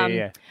license.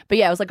 Yeah. But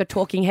yeah, it was like a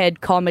talking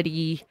head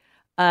comedy.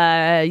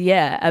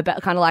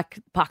 About kind of like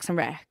Parks and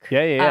Rec.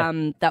 Yeah.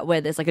 That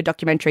where there's like a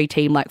documentary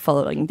team like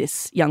following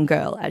this young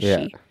girl as Yeah.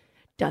 she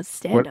does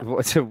stand up.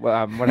 What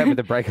happened with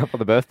the breakup on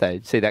the birthday?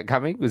 Did you see that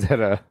coming? Was that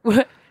a...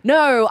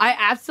 No, I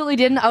absolutely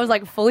didn't. I was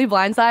like fully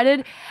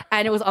blindsided,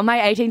 and it was on my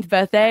 18th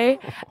birthday,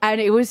 and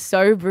it was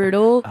so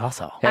brutal.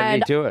 Asshole. How did And-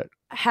 you do it?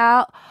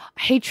 How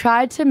he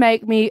tried to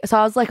make me, so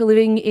I was like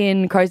living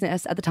in Crow's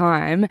Nest at the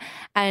time,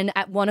 and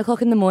at 1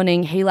 o'clock in the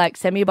morning he like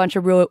sent me a bunch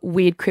of real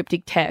weird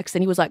cryptic texts,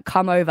 and he was like,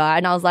 come over,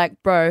 and I was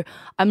like, bro,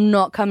 I'm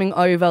not coming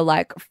over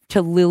like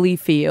to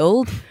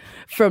Lilyfield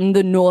from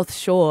the North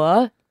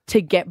Shore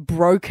to get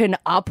broken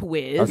up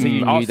with. Oh, so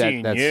you Oh, knew so that.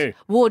 you That's... knew.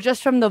 Well,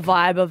 just from the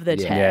vibe of the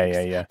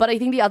text. Yeah. But I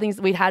think the other things,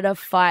 we'd had a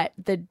fight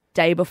the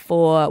day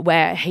before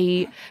where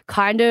he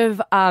kind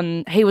of,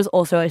 he was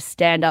also a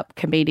stand-up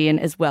comedian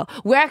as well.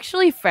 We're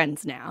actually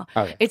friends now.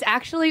 Okay. It's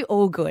actually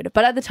all good.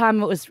 But at the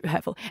time it was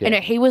hurtful. Yeah.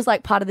 And he was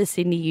like part of the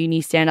Sydney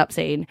Uni stand-up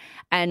scene.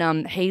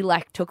 And he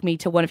like took me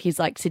to one of his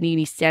like Sydney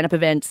Uni stand-up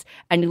events,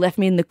 and he left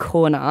me in the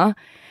corner.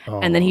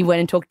 And then he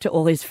went and talked to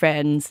all his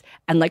friends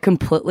and like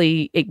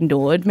completely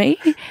ignored me.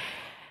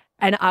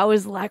 And I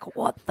was like,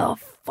 what the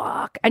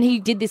fuck? And he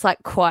did this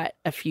like quite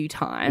a few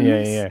times.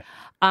 Yeah.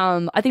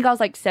 I think I was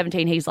like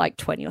 17, he's like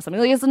 20 or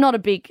something. Like, it's not a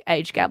big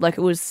age gap. Like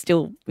it was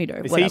still, Is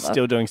whatever. he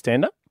still doing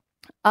stand up?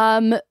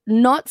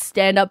 Not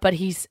stand up, but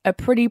he's a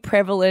pretty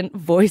prevalent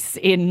voice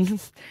in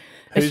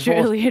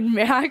Australian.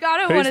 I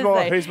don't want to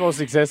say. Who's more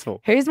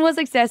successful? Who's more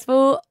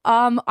successful?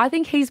 I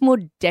think he's more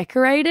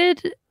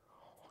decorated.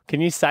 Can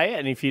you say it?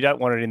 And if you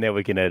don't want it in there,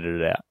 we can edit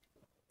it out.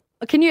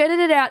 Can you edit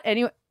it out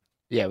anyway?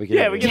 Yeah, we can.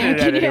 Yeah, we can edit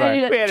Can it you out anyway.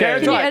 edit it? We edit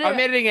Jared's it Can you out. right. edit I'm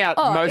it? editing out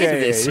Oh, most Yeah, of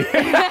this.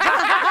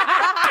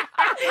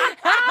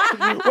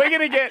 We're going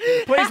to get,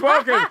 please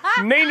welcome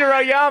Nina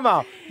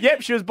Oyama.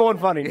 Yep, she was born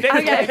funny.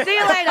 Okay, see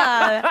you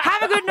later.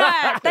 Have a good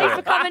night. Thanks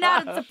for coming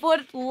out and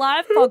support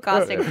live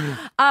podcasting.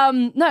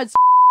 No, it's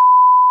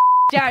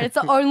Jared, it's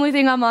the only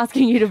thing I'm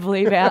asking you to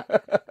believe out.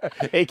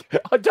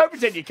 Don't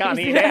pretend you can't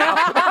hear now.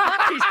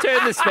 He's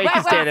turned the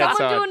speakers down Someone do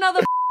outside.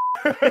 another.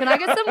 Can I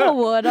get some more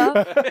water?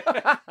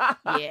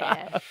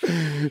 Yeah.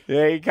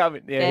 Yeah, you come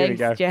in. Yeah, here we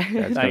go. Thanks, Jared.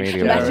 That's Thanks, coming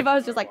Jared. Imagine if I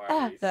was just like,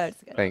 no,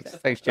 it's good.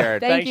 Thanks,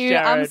 Jared. Thank Thanks, you.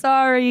 Jared. I'm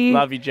sorry.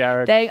 Love you,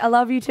 Jared. I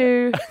love you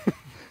too.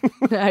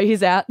 No,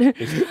 he's out.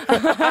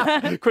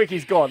 Quick,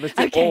 he's gone. Let's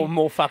do all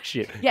more fuck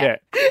shit. Yeah.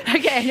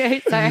 Okay, no,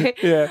 sorry.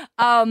 Yeah.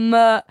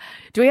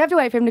 Do we have to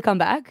wait for him to come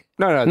back?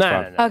 No, it's No,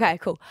 fine. no. Okay,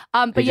 cool.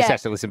 He But just yeah.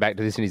 has to listen back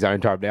to this in his own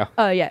time now.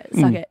 Oh yeah,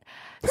 suck it.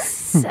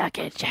 Suck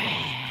it,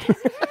 Jared.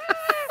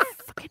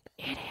 Fucking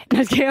idiot. No,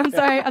 just kidding.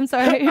 I'm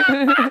sorry.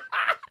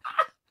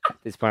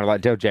 this point, I'm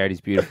like, tell Jared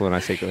he's beautiful, and I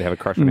secretly have a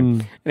crush on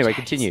him. Anyway,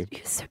 continue.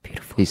 He's so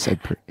beautiful. He's so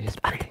pretty. He's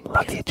pretty.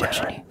 Love you,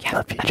 Jared.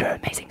 Love you,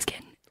 Jared. Amazing skin.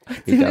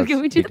 He does.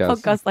 Can we do He the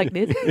does. podcast like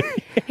this?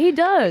 He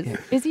does.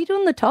 Is he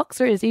doing the tox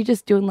or is he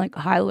just doing like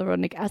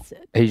hyaluronic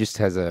acid? He just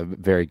has a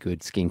very good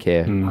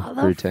skincare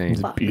routine.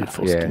 fuck?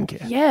 Beautiful Yeah.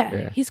 skincare.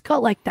 Yeah. He's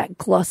got like that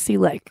glossy,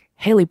 like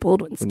Haley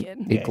Baldwin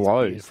skin. He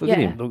glows. Look at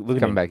Yeah. him. Look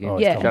at Come him. back in. Oh,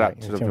 he's Shut coming up.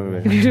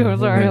 back. Shut up.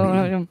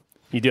 Sorry.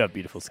 You do have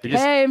beautiful skin.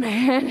 Hey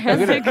man, how's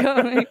it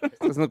going?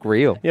 Doesn't look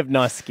real. You have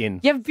nice skin.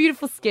 You have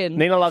beautiful skin.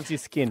 Nina loves your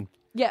skin.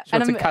 Yeah, She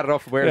wants to cut it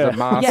off, wear it as a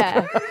mask.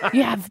 yeah,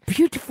 you have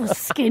beautiful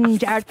skin,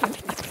 Jared.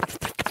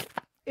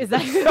 Is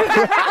that?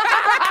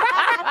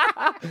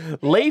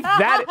 Leave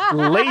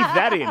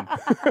that in.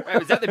 Wait,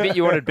 was that the bit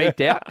you wanted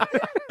beeped out?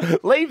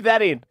 Leave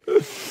that in.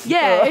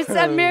 Yeah, it's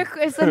a miracle.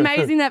 It's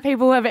amazing that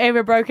people have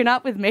ever broken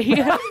up with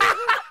me.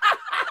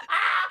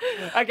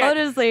 Okay.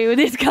 Honestly, with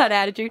this kind of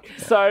attitude.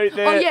 So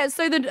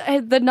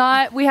The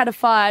night we had a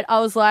fight, I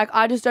was like,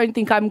 I just don't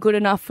think I'm good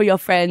enough for your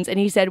friends. And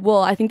he said,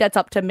 well, I think that's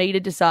up to me to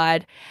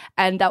decide.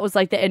 And that was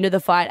like the end of the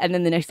fight. And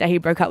then the next day he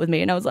broke up with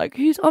me. And I was like,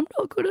 I'm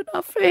not good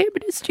enough for him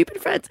and his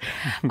stupid friends.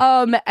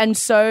 And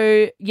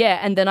so, yeah.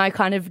 And then I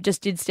kind of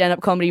just did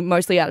stand-up comedy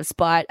mostly out of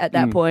spite at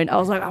that point. I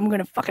was like, I'm going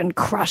to fucking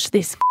crush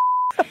this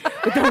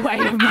with the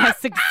weight of my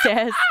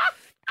success.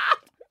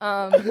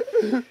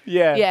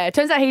 Yeah, it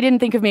turns out he didn't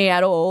think of me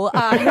at all. So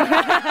we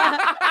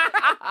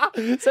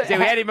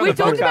had him on We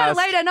the talked about podcast. it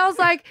later, and I was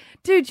like,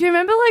 dude, do you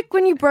remember like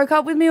when you broke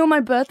up with me on my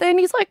birthday? And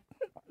he's like,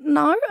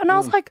 no. And I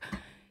was like,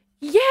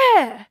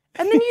 yeah.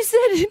 And then you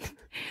said,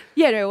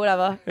 yeah, no,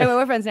 whatever. Anyway,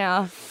 we're friends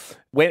now.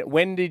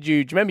 when do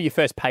you remember your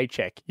first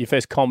paycheck? Your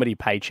first comedy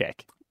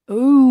paycheck?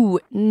 Ooh,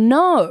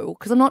 no,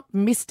 because I'm not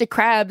Mr.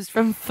 Krabs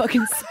from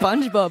fucking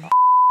SpongeBob.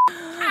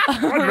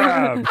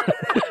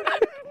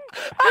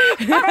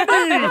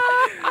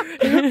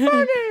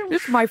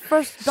 It's my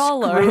first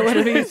dollar. or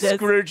whatever he says.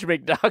 Scrooge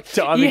McDuck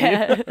time.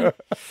 Yeah.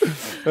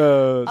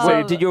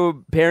 So did your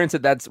parents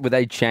were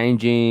they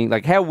changing?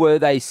 Like, how were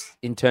they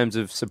in terms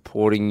of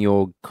supporting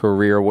your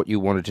career or what you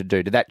wanted to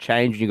do? Did that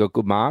change when you got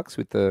good marks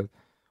with the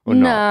or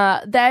not?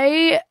 Nah,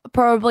 they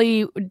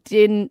probably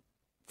didn't.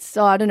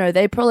 So I don't know.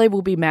 They probably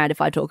will be mad if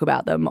I talk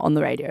about them on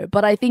the radio.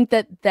 But I think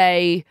that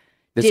They're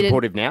didn't-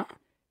 supportive now?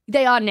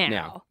 they are now.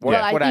 Now. But What-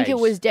 I what think it age?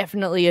 was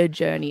definitely a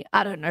journey.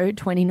 I don't know,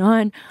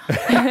 29.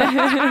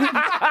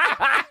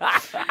 I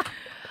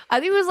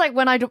think it was like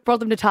when I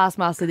brought them to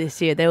Taskmaster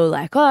this year, they were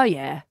like, oh,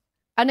 yeah.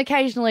 And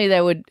occasionally they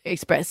would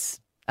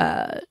express,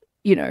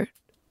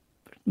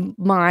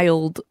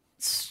 mild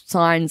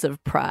signs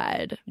of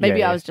pride. Maybe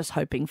Yeah. I was just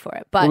hoping for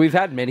it. But Well, we've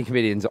had many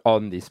comedians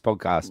on this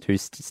podcast who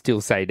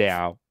still say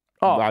now,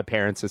 my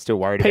parents are still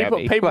worried about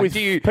me. People Like, with do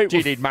you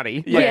need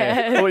money?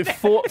 Yeah. With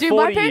 40 dude,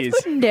 my parents years.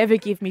 would never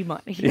give me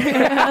money.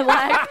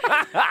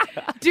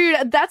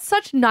 Dude, that's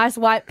such nice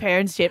white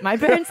parent shit. My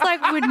parents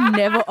would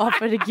never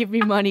offer to give me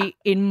money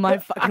in my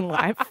fucking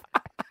life.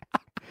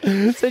 So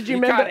do you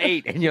You remember? can't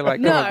eat, and you're like,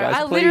 No, come on, guys, I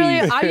please. literally,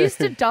 I used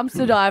to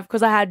dumpster dive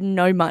because I had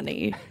no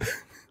money. What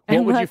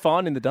And would you like,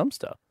 find in the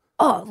dumpster?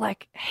 Oh,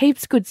 like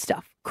heaps good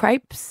stuff.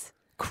 Crepes.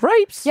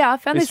 Crepes. Yeah, I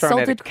found Who's these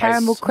throwing out salted a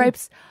caramel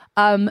crepes?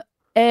 crepes,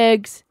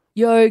 eggs,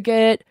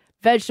 yogurt,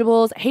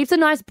 vegetables, heaps of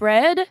nice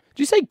bread. Did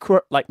you say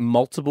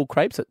multiple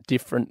crepes at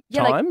different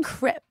Yeah, times? like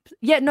crepes.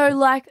 Yeah, no,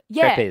 like,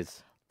 yeah.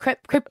 Crepes.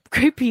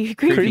 Creepy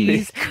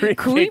crawlies.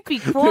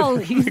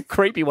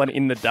 Creepy one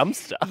in the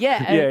dumpster.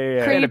 Yeah.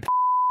 Yeah. Creep.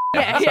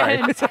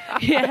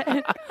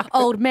 Yeah.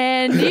 Old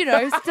man, so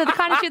the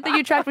kind of shit that you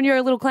attract when you're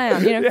a little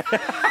clown,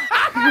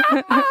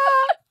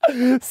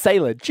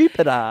 Sailor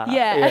Jupiter.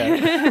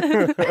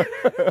 Yeah.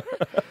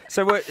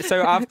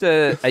 So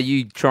after, are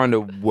you trying to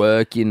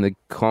work in the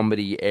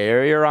comedy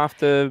area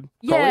after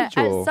Yeah,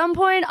 college? Or? at some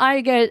point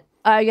I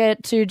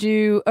get to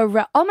do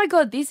oh my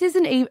God, this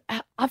isn't even,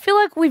 I feel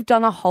like we've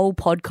done a whole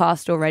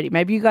podcast already.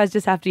 Maybe you guys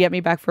just have to get me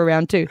back for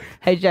round 2.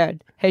 Hey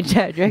Jared,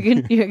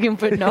 you reckon,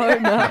 but no.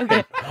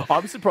 Okay.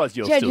 I'm surprised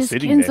you're Jared, still your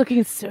sitting skin's there.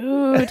 looking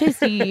so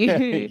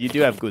tasty. You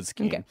do have good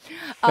skin.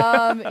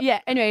 Okay.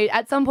 Anyway,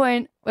 at some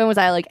point, when was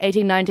I, like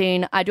 18,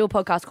 19, I do a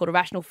podcast called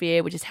Irrational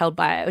Fear, which is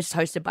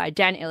hosted by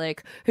Dan Illick,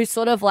 who's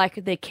sort of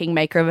like the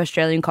kingmaker of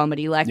Australian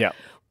comedy. Like, Yeah.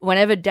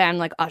 whenever Dan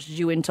like ushers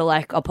you into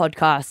like a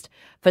podcast,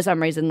 for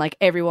some reason, like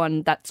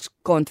everyone that's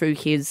gone through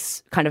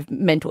his kind of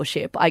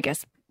mentorship, I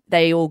guess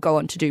they all go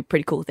on to do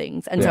pretty cool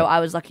things. And so I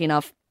was lucky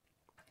enough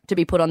to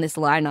be put on this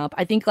lineup.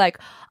 I think like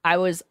I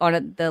was on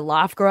at the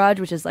Laugh Garage,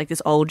 which is like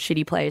this old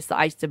shitty place that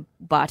I used to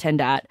bartend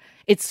at.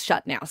 It's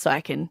shut now, so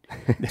I can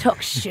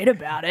talk shit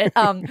about it.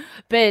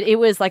 But it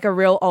was like a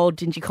real old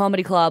dingy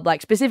comedy club,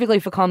 like specifically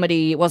for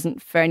comedy. It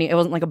wasn't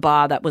like a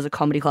bar that was a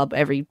comedy club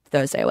every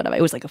Thursday or whatever.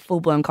 It was like a full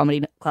blown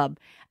comedy club,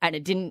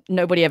 and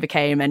nobody ever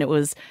came, and it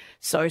was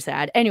so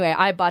sad. Anyway,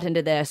 I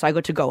bartended there, so I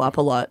got to go up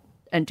a lot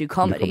and do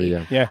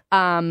comedy. Yeah.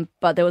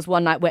 But there was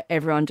one night where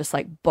everyone just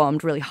like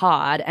bombed really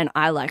hard, and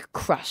I like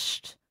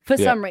crushed for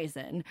some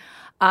reason.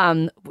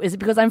 Is it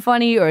because I'm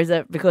funny, or is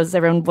it because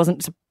everyone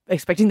wasn't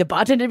expecting the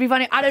bartender to be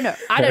funny. I don't know.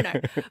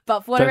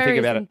 But for whatever think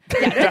reason, about it.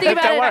 yeah, don't think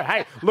about Don't it. worry.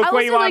 Hey, look I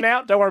where you also, are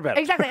now. Don't worry about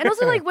it. Exactly. And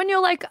also, like, when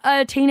you're like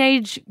a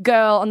teenage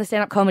girl on the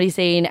stand-up comedy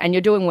scene and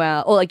you're doing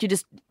well, or like you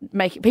just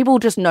make people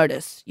just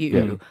notice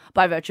you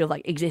by virtue of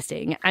like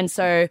existing. And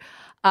so,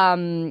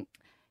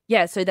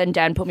 so then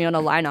Dan put me on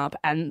a lineup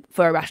and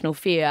for Irrational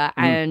Fear,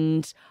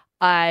 and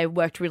I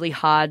worked really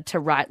hard to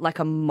write like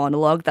a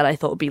monologue that I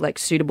thought would be like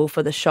suitable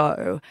for the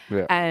show.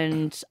 Yeah.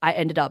 And I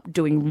ended up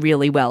doing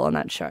really well on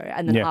that show.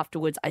 And then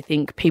afterwards, I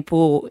think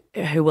people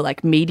who were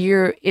like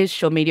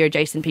media-ish or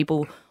media-adjacent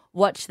people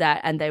watched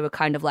that and they were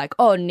kind of like,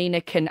 oh,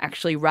 Nina can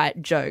actually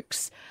write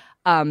jokes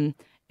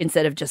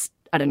instead of just,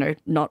 I don't know,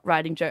 not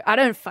writing jokes. I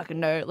don't fucking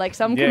know. Like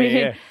some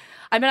comedian. yeah.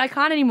 I mean, I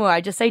can't anymore. I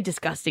just say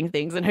disgusting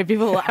things and hope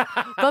people laugh.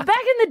 But back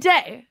in the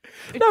day,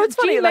 No, it's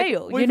funny.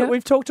 Gmail, Like,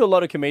 we've talked to a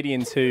lot of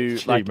comedians who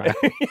like.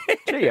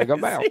 Gee, I got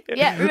mail.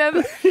 Yeah,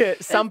 remember? Yeah,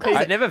 some people.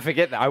 I never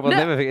forget that. I will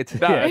never forget.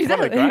 No, it's Exactly.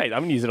 probably great.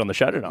 I'm going to use it on the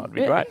show tonight. It'd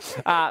be great.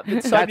 But so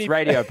That's many-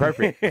 radio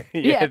appropriate.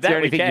 Yeah. that we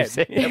anything can. you've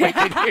said. Yeah, we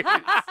can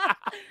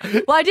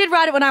use. Well, I did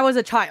write it when I was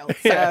a child,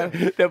 so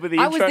That with the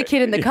I was intro- the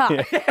kid in the car.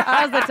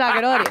 I was the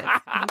target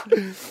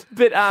audience.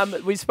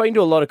 But we've spoken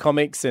to a lot of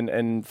comics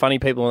and funny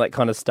people and that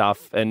kind of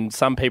stuff, and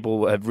some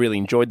people have really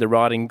enjoyed the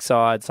writing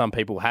side. Some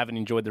people haven't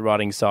enjoyed the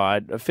writing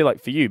side. I feel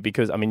like for you,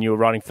 because I mean, you were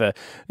writing for,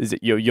 is it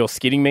you're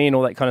skidding me and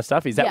all that kind of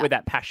stuff? Is that Yeah. where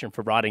that passion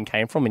for writing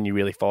came from, and you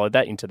really followed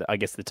that into the, I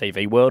guess, the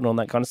TV world and all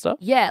that kind of stuff?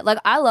 Yeah, like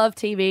I love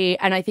TV,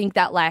 and I think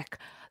that like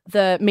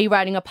me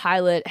writing a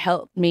pilot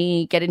helped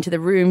me get into the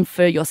room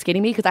for You're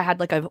Skidding Me because I had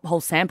like a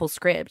whole sample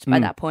script by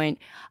that point.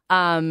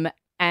 And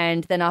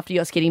then after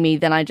You're Skidding Me,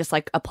 then I just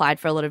like applied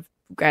for a lot of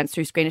grants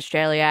through Screen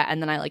Australia,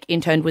 and then I like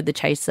interned with The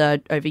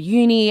Chaser over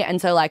uni, and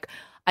so like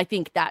I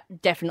think that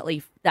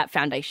definitely that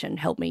foundation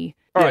helped me.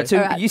 All right, so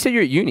Alright. you said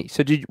you're at uni.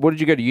 So what did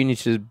you go to uni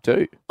to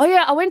do? Oh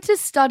yeah, I went to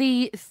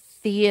study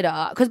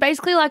theatre because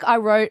basically like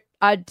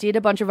I did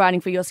a bunch of writing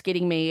for You're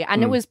Skidding Me,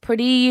 and it was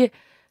pretty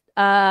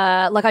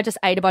like I just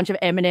ate a bunch of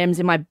M&Ms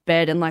in my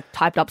bed and like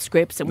typed up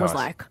scripts and was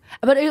like,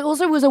 but it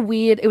also was a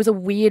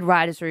weird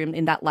writer's room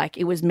in that like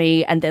it was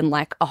me and then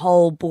like a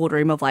whole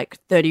boardroom of like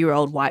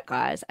 30-year-old white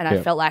guys, and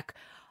I felt like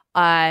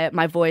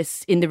my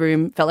voice in the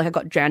room felt like I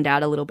got drowned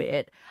out a little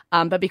bit.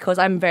 But because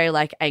I'm very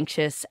like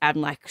anxious and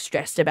like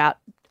stressed about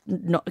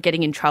not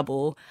getting in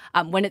trouble,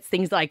 when it's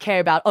things that I care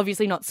about,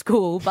 obviously not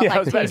school, but I like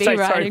was about to TV say,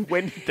 writing. sorry,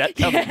 when did that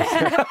come?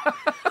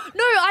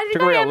 No, I Took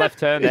didn't a real know. left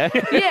turn there.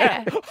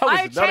 Yeah,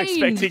 I was not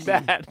changed.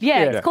 expecting that.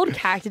 Yeah, it's called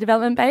character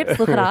development, babes.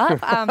 Look it up.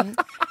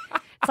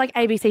 It's like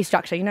ABC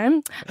structure, you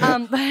know?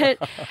 But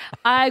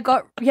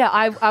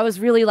I was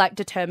really like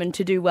determined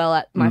to do well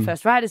at my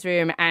first writer's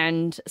room.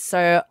 And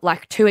so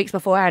like 2 weeks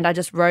beforehand, I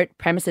just wrote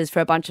premises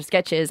for a bunch of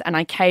sketches, and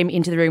I came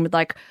into the room with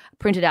like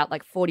printed out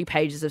like 40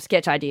 pages of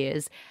sketch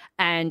ideas.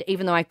 And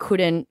even though I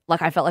couldn't,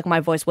 like I felt like my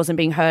voice wasn't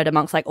being heard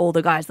amongst like all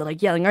the guys that are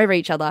like yelling over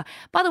each other.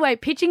 By the way,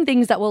 pitching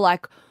things that were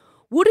like,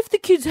 what if the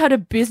kids had a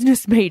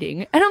business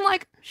meeting? And I'm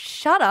like,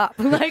 shut up.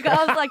 Like,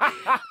 I was like,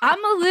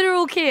 I'm a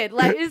literal kid.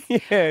 Like, it's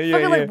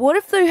like, what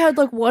if they had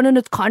like one and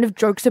it's kind of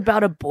jokes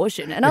about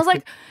abortion? And I was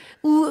like,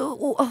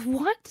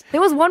 what?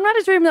 There was one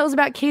writer's room that was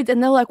about kids,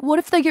 and they're like, what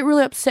if they get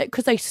really upset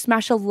because they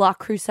smash a La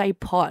Crusade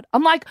pot?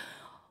 I'm like,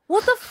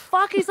 what the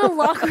fuck is a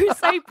La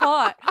Crusade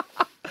pot?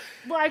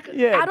 Like,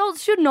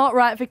 adults should not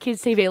write for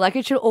kids' TV. Like,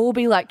 it should all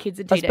be like kids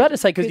and I was teenagers. about to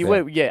say, because you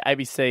were,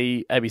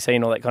 ABC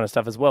and all that kind of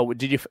stuff as well.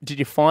 Did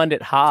you find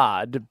it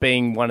hard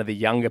being one of the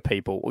younger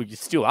people, or you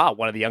still are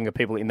one of the younger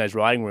people in those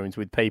writing rooms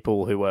with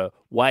people who are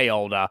way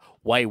older,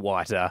 way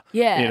whiter?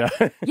 Yeah. You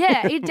know?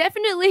 Yeah, it's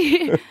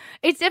definitely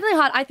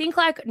hard. I think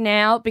like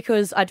now,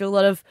 because I do a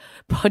lot of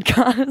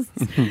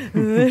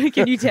podcasts,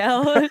 can you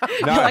tell? You're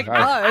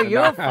like,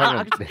 you're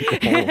fucked.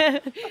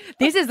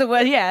 This is the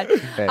word, I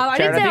didn't Jared, say I I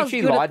think was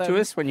she good at lied to them.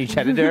 us when you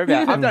chatted to her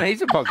about. I've done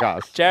heaps of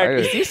podcasts.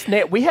 Jared, is this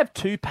net? We have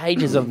 2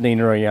 pages of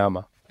Nina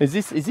Oyama. Is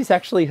this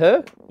actually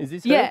her? Is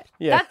this her?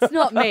 Yeah, that's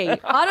not me.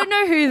 I don't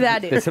know who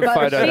that is, There's a but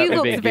photo that she we've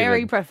looks been very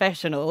given.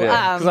 professional.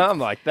 Yeah. Because I'm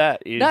like,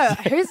 that is... No,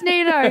 who's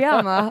Nina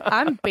Oyama?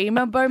 I'm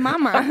Beamer Bo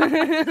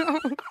Mama.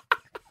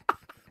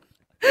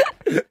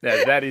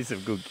 that is some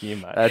good gear,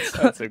 mate. That's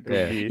a good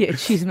gear. Yeah,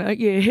 choose mate.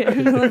 Yeah,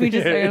 let me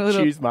just say a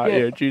little. Choose, mate.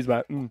 Yeah, choose,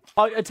 mate.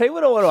 I tell you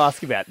what I want to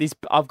ask about.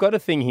 I've got a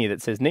thing here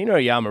that says Nina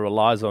Oyama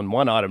relies on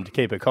one item to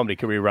keep her comedy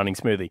career running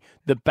smoothly.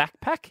 The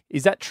backpack.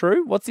 Is that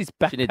true? What's this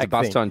backpack She needs a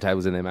bus thing?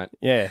 timetables in there, mate.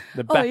 Yeah,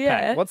 the backpack.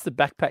 yeah. What's the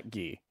backpack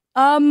gear?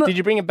 Um, Did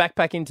you bring a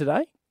backpack in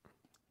today?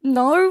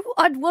 No,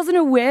 I wasn't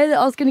aware that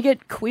I was going to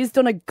get quizzed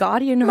on a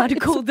Guardian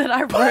article that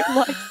I wrote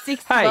like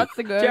 6 Hey, months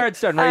ago. Jared's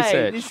done Hey,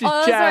 research. this is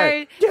Oh,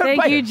 Jared. sorry. Thank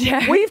mate, you,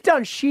 Jared. We've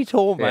done shit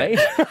all, mate.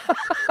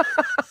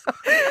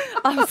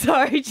 I'm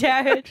sorry,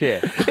 Jared. Yeah.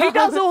 He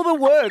does all the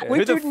work. We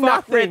Who do the fuck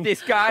nothing. read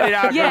this guy and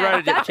I Yeah, wrote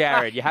it to that's-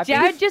 Jared? You happy?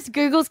 Jared just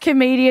Googles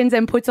comedians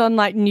and puts on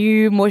like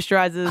new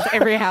moisturizers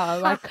every hour.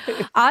 Like,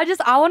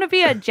 I want to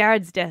be at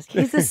Jared's desk.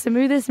 He's the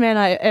smoothest man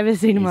I've ever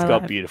seen in my He's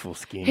life. got beautiful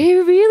skin. He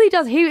really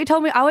does. He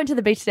told me I went to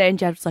the beach today and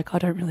Jared was like, I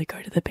don't really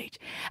go to the beach.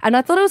 And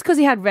I thought it was because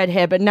he had red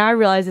hair, but now I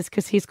realize it's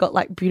because he's got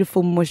like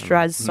beautiful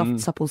moisturized, soft,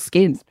 supple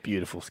skin.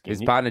 Beautiful skin.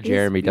 His partner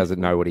Jeremy doesn't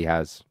know what he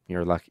has.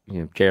 You're like,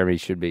 Jeremy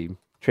should be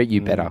treat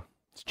you better.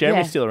 Is Jeremy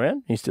Yeah. still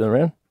around? He's still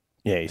around?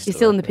 Yeah, he's He's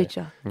still in the around.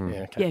 picture. Yeah,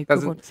 okay. Yeah, good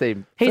Doesn't one.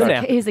 seem.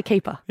 He's a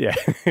keeper. Yeah.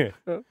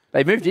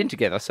 They moved in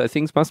together, so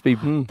things must be.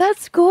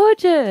 That's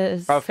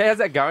gorgeous. Oh, how's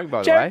that going, by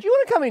the Jared, way? do you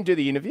want to come in and do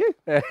the interview?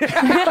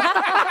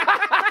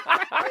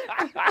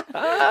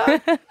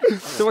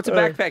 So what's a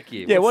backpack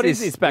here? Yeah, What's what is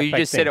this Well, you backpack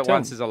just thing? said it Tell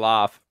once me. as a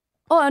laugh.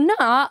 Oh, no.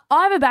 I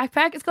have a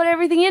backpack. It's got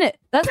everything in it.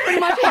 That's pretty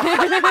much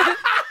it.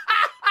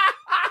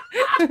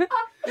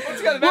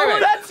 What's got a Well,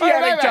 that's the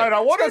anecdote. I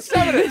wanted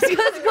some of this.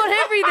 It's got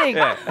everything.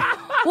 Yeah.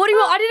 What do you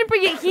want? I didn't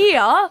bring it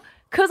here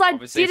because I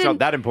Obviously, it's didn't.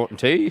 not that important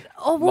to you.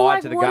 Oh, well, Lied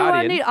like, to the what do I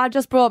Guardian. need? I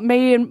just brought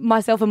me and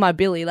myself and my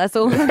Billy. That's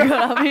all I got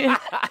up here.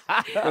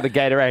 With a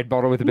Gatorade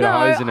bottle with a bit No,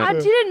 of hose in it. I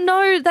didn't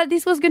know that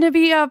this was going to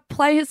be a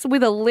place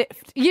with a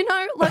lift. You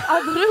know, like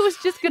I thought it was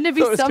just going to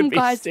be Thought it was some gonna be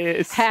guy's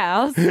stairs.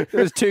 house.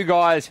 There's two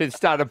guys who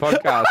started a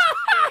podcast.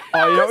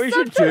 Oh, you know what we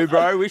should do,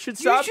 bro? We should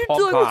You start should like,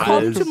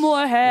 come podcasts. to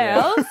my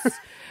house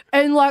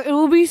and like it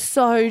will be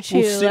so chill.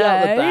 We'll sit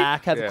out the eh?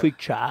 back, have Yeah. a quick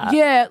chat.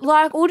 Yeah,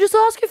 like we'll just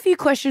ask a few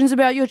questions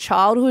about your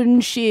childhood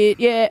and shit.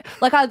 Yeah,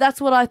 like that's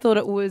what I thought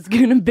it was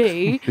gonna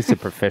be. This is a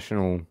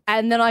professional.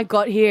 And then I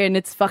got here and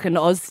it's fucking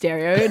Oz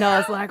stereo, and I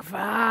was like,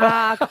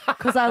 fuck,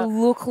 because I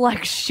look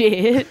like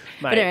shit.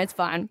 But anyway, it's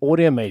fine.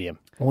 Audio medium.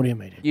 Audio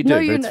medium. You do, No,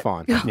 but you it's know-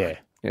 fine. Yeah.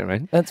 You know what I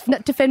mean? That's No,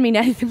 defend me,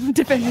 Nathan.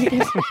 Defend me.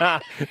 no,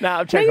 I'm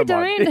No, checking you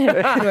don't.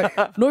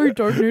 No, you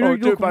don't. You Oh,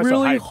 dude, look both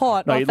really are-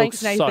 hot. No, oh, you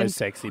thanks, look so Nathan.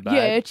 sexy, babe.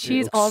 Yeah, You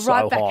cheers. look Oh, so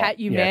right back hot. at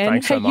you, Yeah, man.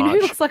 thanks so Hey, you know who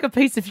much. looks like a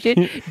piece of shit?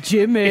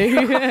 Jimmy.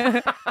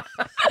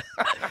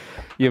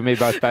 You and me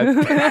both, babe.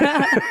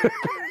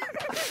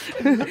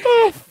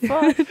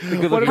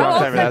 Good looking How guys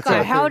old's over that guy?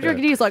 outside. How old do you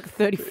reckon he is? Like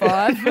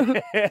 35?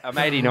 I'm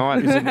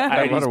 89. Had a lot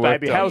 80s, of work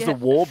baby. done. How's the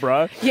war,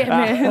 bro? Yeah,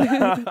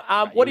 man.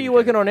 What are you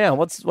working on now?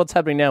 What's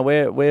happening now?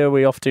 Where are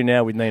we off to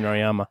now with Nina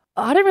Oyama?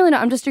 I don't really know.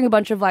 I'm just doing a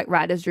bunch of like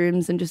writers'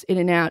 rooms and just in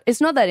and out.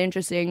 It's not that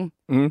interesting.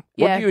 What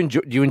Yeah. do you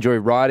enjoy? Do you enjoy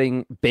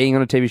writing, being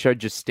on a TV show,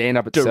 just stand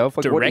up itself?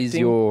 Like, what is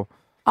directing? your?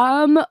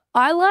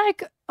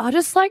 I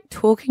just like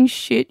talking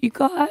shit, you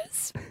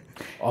guys.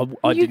 I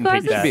You didn't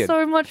guys pick are that.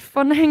 so much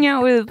fun to hang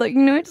out with. Like,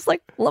 just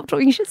like love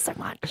talking shit so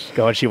much.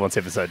 God, she wants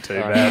episode 2,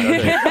 man.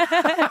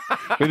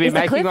 We've been It's a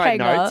making like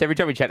cliffhanger. notes every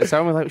time we chat to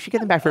someone. We're like, we should get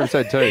them back for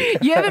episode 2.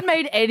 You haven't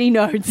made any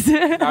notes.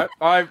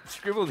 I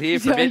scribbled here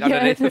for a bit Yeah.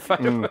 underneath the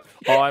phone.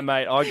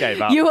 Mate, I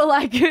gave up. You were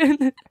like,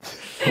 You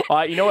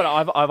know what?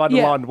 I've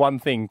underlined one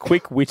thing: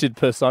 quick-witted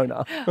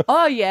persona.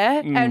 oh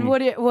yeah. And what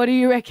do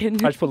you reckon?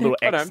 I just put a little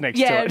X know. next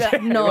yeah, to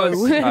it. no. It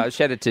was,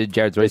 shout out to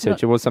Jared's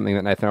research. It was something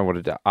that Nathan and I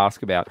wanted to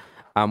ask about.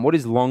 What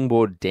is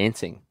longboard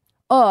dancing?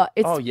 Oh,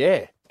 it's Oh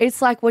yeah.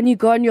 it's like when you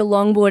go on your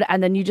longboard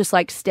and then you just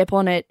like step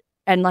on it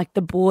and like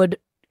the board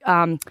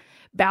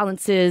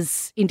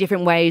balances in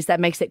different ways that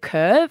makes it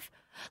curve.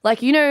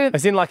 Like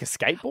As in like a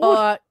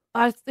skateboard.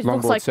 it looks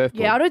Longboard, like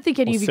surfboard. I don't think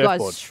any Or of you guys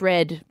surfboard.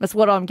 shred. That's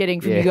what I'm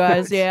getting from Yeah. you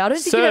guys. Yeah, I don't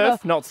think you ever.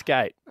 Surf, not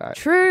skate.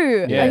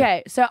 True. Yeah.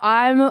 Okay, so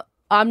I'm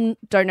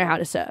don't know how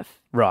to surf.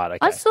 Right. Okay.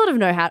 I sort of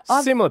know how.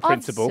 Similar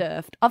principle.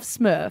 I've surfed. I've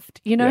smurfed.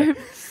 You know,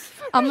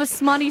 I'm a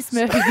smutty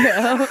smurfy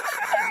girl.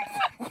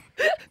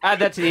 Add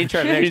that to the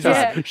intro next She's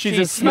time. a- she's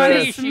a smutty.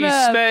 smurf. She's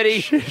Smurf.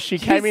 smurty. She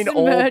came in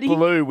all smurty.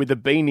 blue with a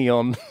beanie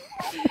on.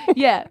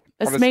 Yeah,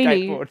 a On a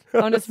smeeny skateboard.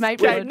 on a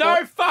skateboard.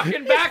 No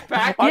fucking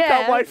backpack. I Yeah.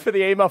 can't wait for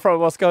the email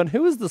from us going,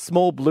 who is the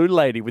small blue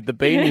lady with the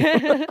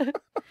beanie?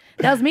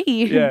 That was me.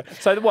 Yeah.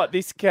 So what?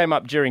 This came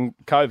up during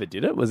COVID,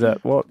 did it? Was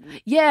that what?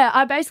 Yeah,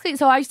 I used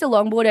to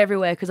longboard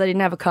everywhere because I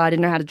didn't have a car, I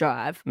didn't know how to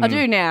drive. I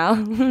do now.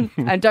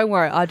 And don't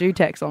worry, I do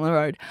text on the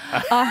road.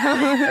 That's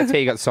how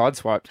you got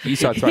sideswiped. You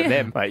sideswiped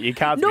them. Mate, you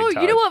can't. No,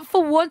 you know what?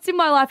 For once in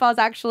my life, I was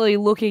actually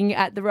looking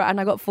at the road and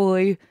I got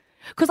fully.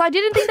 Because I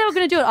didn't think they were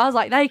going to do it. I was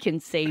like, they can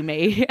see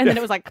me. And then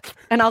it was like,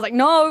 and I was like,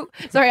 no.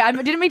 Sorry, I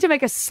didn't mean to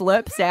make a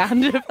slurp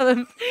sound for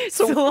them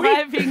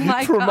swiping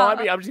my car. Remind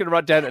me, I'm just going to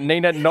write down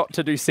Nina not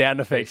to do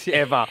sound effects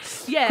ever.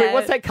 Yeah. Quick,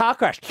 what's that car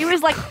crash? It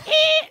was like,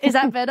 is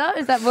that better?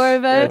 Is that more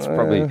of a... That's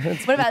probably.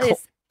 what about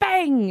this?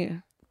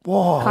 Bang.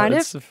 Whoa, Kind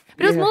of. it's-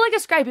 But it was more like a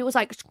scrape. It was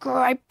like,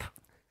 scrape.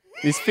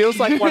 This feels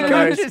like one of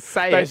can't those, just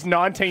say those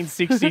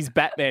 1960s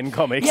Batman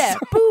comics. Yeah.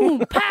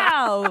 Boom.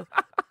 Pow.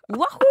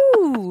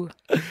 Wahoo.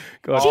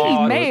 God,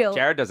 Gee, mail.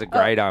 Jared does a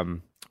great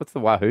what's the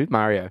Wahoo?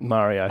 Mario.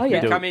 Mario. Oh, yeah.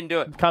 do it. Come in, do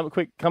it.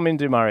 Come in and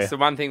do Mario. It's the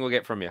one thing we'll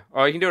get from you.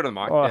 Oh, you can do it on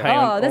the mic. Oh, Yeah. hang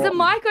on. Oh, there's a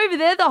mic over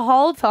there the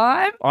whole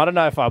time. I don't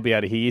know if I'll be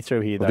able to hear you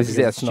through here, though. This is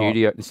because our it's not-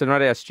 studio. It's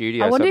not our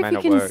studio, I so wonder it may if you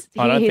not can work.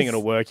 I don't hear think his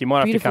it'll work. You might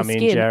have to beautiful come in,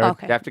 skin. Jared.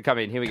 Okay. You have to come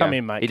in. Here we go. Come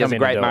in, mate. He does Come a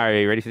in and great do it.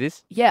 Mario. You ready for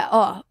this? Yeah.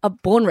 Oh, I'm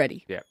born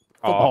ready. Yeah.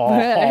 Oh, Oh,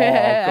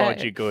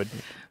 God, you're good.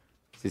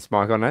 is this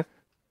mic on, Nath?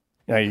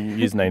 No, you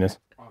use Nina's.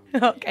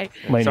 Okay.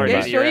 Lean Sorry, in,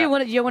 Yeah, mate. sure. Do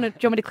you want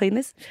me to clean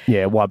this?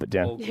 Yeah, wipe it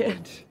down. Here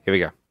we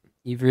go.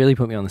 You've really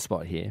put me on the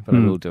spot here, but I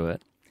will do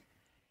it.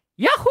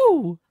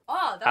 Yahoo!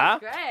 Oh, that Huh?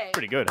 was great.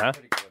 Pretty good, huh?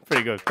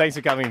 Pretty good. Thanks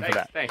for coming in for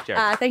that. Thanks,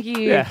 Jared. Thank you,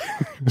 Yeah.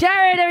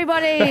 Jared.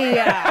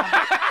 Everybody.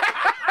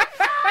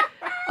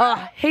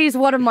 Oh, he's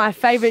one of my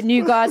favourite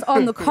new guys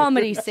on the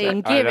comedy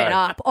scene. Give it know.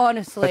 up,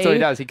 honestly. That's what he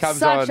does. He comes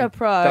Such on, a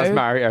pro. does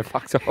Mario,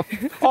 fucks off.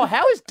 Oh,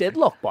 how is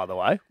Deadlock, by the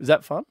way? Is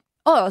that fun?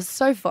 Oh, it was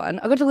so fun.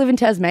 I got to live in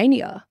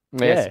Tasmania.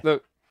 Yes, Yeah.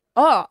 look,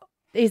 Oh,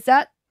 is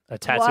that A Why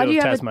tattoo do you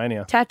of have a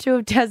Tasmania. tattoo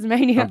of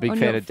Tasmania? I'm a big on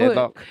fan your of foot?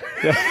 Deadlock.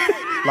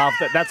 Love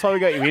that. That's why we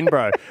got you in,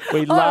 bro.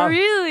 We love.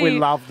 really? We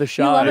love the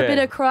show. You love a Yeah. bit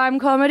of crime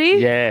comedy?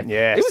 Yeah,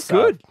 Yeah, it was so-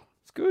 good.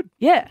 It's good.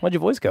 Yeah. Why'd your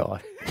voice go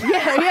like?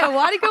 Yeah.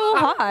 Why'd it go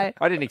all high?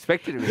 I didn't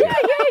expect it to be.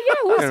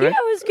 It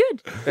was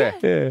good. Yeah.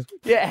 Yeah.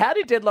 Yeah. How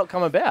did Deadlock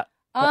come about?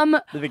 Um,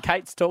 Did the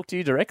Kates talk to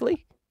you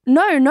directly?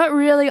 no, not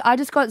really. I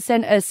just got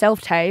sent a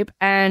self-tape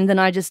and then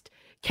I just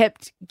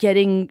kept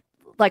getting,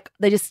 like,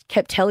 they just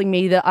kept telling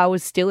me that I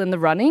was still in the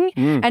running.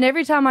 And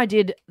every time I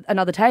did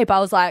another tape, I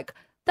was like,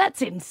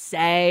 that's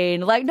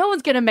insane. Like, no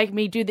one's going to make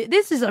me do this.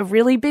 This is a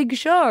really big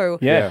show.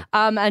 Yeah.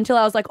 Until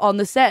I was, like, on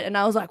the set and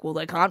I was like, well,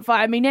 they can't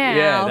fire me now.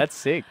 Yeah, that's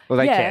sick. Well,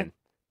 they Yeah. can.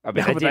 I mean,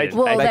 No, they but did.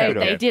 Well, could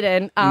they have.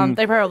 didn't.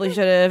 They probably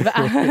should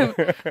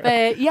have.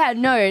 But yeah,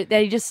 no,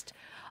 they just,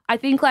 I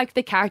think like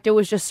the character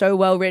was just so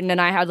well written and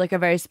I had like a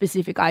very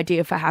specific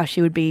idea for how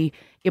she would be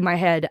in my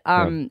head.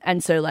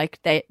 And so like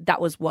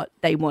that was what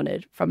they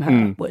wanted from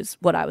her was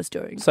what I was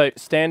doing. So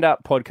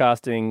stand-up,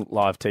 podcasting,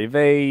 live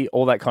TV,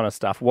 all that kind of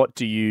stuff. What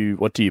do you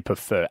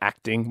prefer?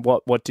 Acting?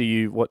 What's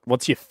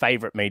your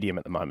favourite medium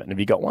at the moment? Have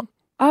you got one?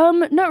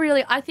 Not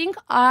really. I think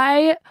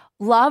I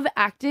love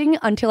acting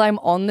until I'm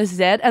on the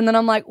set and then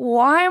I'm like,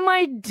 why am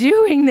I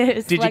doing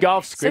this? Did you Like, go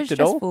off so script at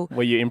all? stressful.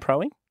 Were you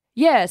improing?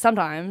 Yeah,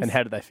 sometimes. And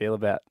how did they feel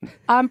about?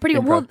 Pretty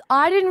Improv? well.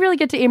 I didn't really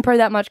get to improv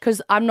that much because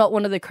I'm not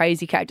one of the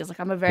crazy characters. Like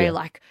I'm a very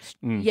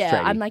straighty.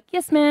 I'm like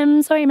yes,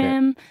 ma'am, sorry,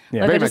 ma'am. Yeah.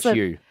 Like, Very I just, much like,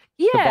 you.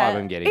 Yeah, vibe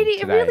I'm getting it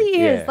today.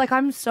 really is. Yeah. Like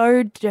I'm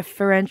so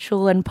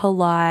deferential and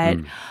polite,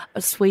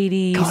 a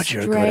sweetie, God,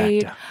 you're a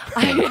straight.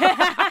 good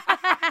actor.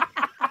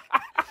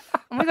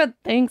 Oh my god,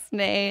 thanks,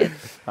 Nate. Mate,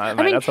 I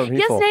mean, that's what I'm here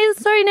yes, for. Nate.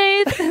 Sorry,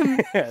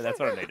 Nate. Yeah, that's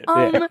what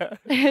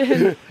I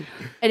needed.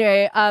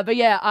 Anyway, but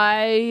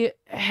yeah,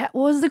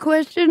 what was the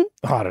question?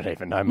 I don't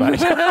even know, mate.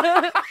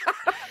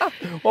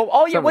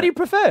 What do you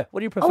prefer?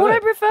 What do you prefer? Oh, what I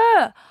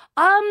prefer.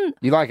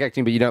 You like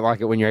acting, but you don't like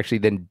it when you're actually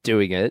then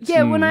doing it.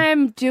 Yeah, when I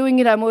am doing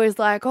it, I'm always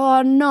like,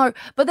 oh no.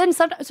 But then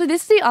sometimes, so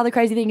this is the other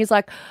crazy thing is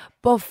like,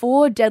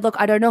 before Deadlock,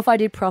 I don't know if I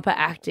did proper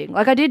acting.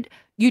 Like I did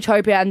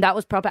Utopia and that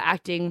was proper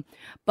acting.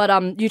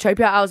 But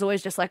Utopia, I was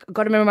always just like,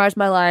 got to memorize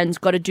my lines,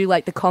 got to do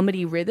like the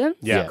comedy rhythms.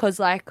 Yeah. Because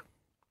like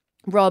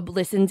Rob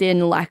listens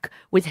in like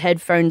with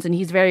headphones and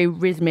he's very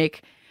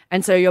rhythmic.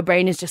 And so your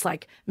brain is just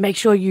like, make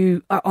sure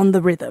you are on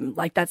the rhythm.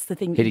 Like that's the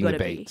thing that Hitting you the got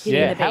to be. beats. Hitting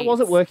Yeah. the How was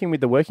it beats. working with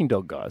the Working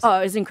Dog guys? Oh,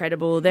 it was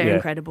incredible. They're Yeah.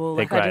 incredible.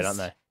 They're Like, great, aren't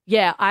they?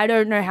 Yeah, I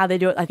don't know how they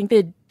do it. I think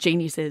they're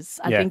geniuses.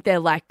 I Yeah. think they're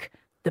like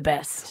the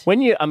best.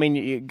 When you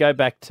go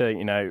back to,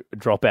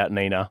 Dropout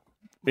Nina,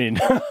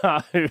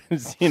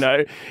 who's,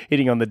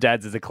 hitting on the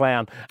dads as a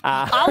clown.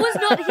 I was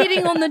not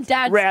hitting on the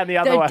dads. Round the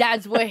other way.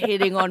 dads were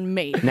hitting on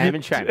me. Name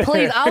and shame.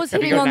 Please, I was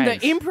Have you hitting got on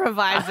names? the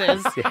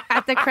improvisers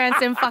at the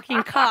Cranston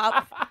fucking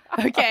Cup.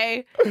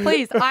 Okay,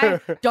 please,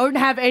 I don't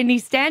have any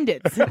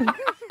standards.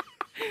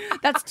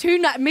 That's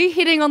me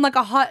hitting on like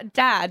a hot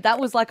dad. That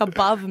was like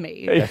above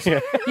me. Yeah.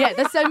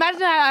 So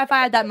imagine if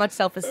I had that much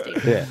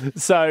self-esteem. Yeah.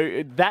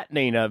 So that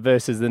Nina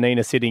versus the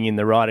Nina sitting in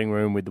the writing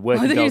room with the I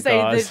Working thought you Dog say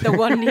guys. the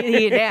one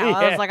here now.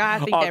 I was like, I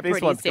think they're this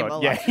pretty one's good.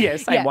 similar. Yeah,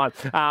 same one.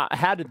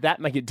 How did that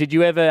make it?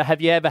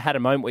 Have you ever had a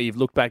moment where you've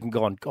looked back and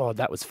gone, God,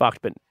 that was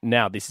fucked, but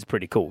now this is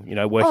pretty cool,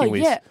 working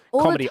with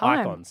all the comedy time.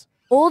 icons.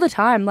 All the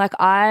time. Like,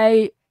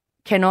 I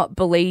cannot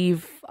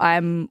believe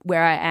I'm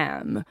where I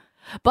am.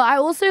 But I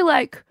also,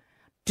 I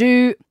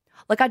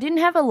didn't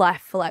have a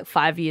life for,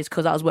 5 years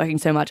because I was working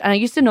so much. And I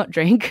used to not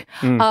drink.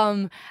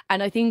 And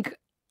I think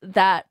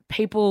that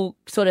people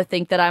sort of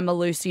think that I'm a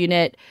loose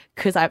unit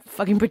because I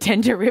fucking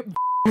pretend to rip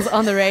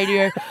on the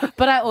radio.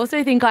 But I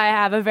also think I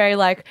have a very,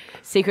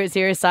 secret,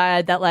 serious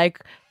side that,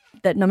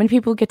 that not many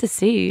people get to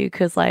see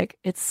because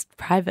it's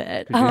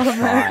private.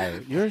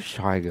 You're a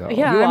shy girl.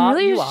 Yeah, You I'm are-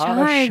 really you are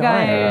shy, shy,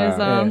 guys.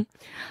 yeah.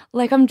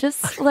 I'm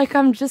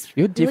just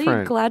You're really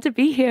different. glad to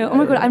be here. Oh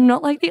my god, I'm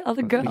not like the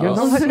other girls. You're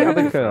not like the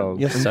other girls.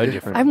 You're so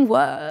different. I'm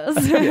worse.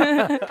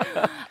 You're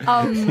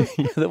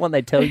the one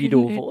they tell you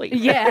to avoid.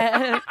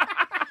 Yeah.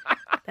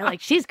 They're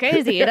like, she's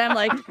crazy, and I'm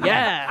like,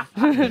 yeah.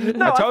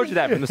 I told you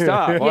that from the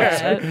start.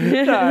 Yeah.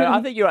 No,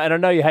 I think you're right. And I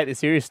know you hate the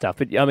serious stuff,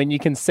 but I mean, you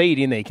can see it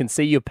in there. You can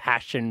see your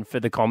passion for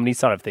the comedy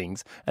side of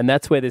things. And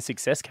that's where the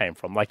success came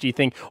from. Do you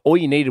think all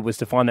you needed was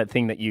to find that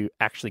thing that you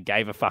actually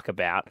gave a fuck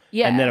about?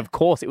 Yeah. And then, of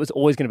course, it was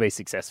always going to be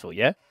successful,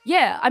 yeah?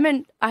 Yeah, I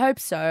mean, I hope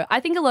so. I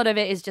think a lot of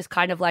it is just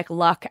kind of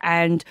luck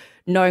and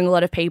knowing a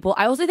lot of people.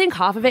 I also think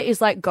half of it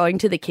is going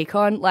to the kick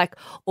on,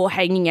 or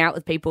hanging out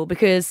with people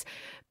because,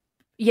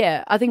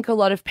 yeah, I think a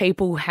lot of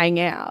people hang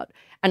out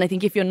And I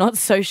think if you're not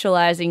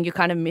socializing, you're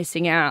kind of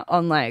missing out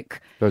on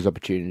like Those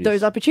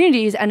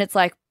opportunities. And it's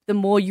like the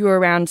more you're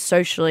around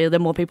socially, the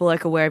more people are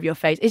like aware of your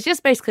face. It's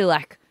just basically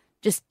like,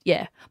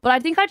 yeah. But I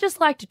think I just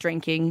liked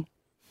drinking.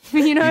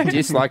 You know, You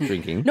dislike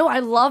drinking? no, I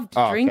loved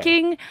okay.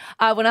 drinking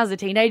when I was a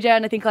teenager,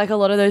 and I think like a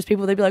lot of those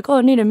people, they'd be like, "Oh,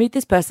 I need to meet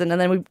this person,"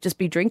 and then we'd just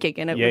be drinking,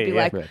 and it would be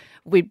like right.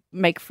 we'd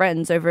make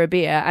friends over a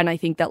beer. And I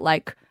think that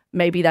like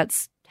maybe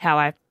that's how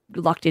I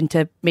lucked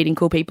into meeting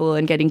cool people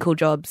and getting cool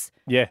jobs.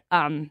 Yeah.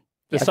 I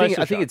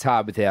think it's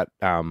hard without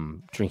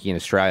drinking in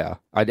Australia.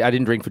 I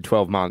didn't drink for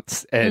 12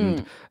 months,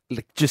 and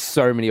like, just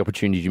so many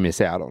opportunities you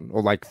miss out on,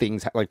 or like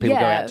things like people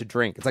go out to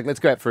drink. It's like, let's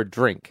go out for a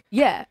drink.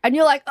 Yeah, and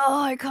you're like,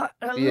 oh, I can't.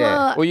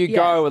 Or you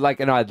go like,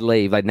 and I'd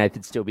leave, like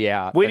Nathan'd still be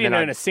out. We didn't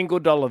earn a single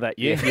dollar that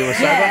year. You were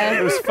sober.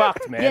 It was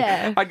fucked, man.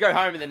 Yeah, I'd go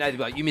home and then Nathan'd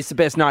be like, you missed the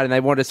best night, and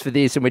they want us for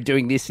this, and we're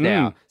doing this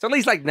now. So at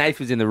least like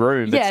Nathan was in the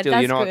room, but still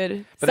that's you're not.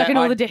 Good. But Sucking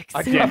all the dicks,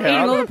 eating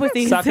all the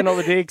pussies, sucking all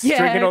the dicks,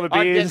 drinking all the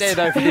I'd beers. get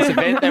there though for this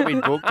event that we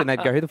booked, and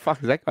they'd go, who the fuck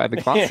is that guy in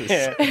the classes?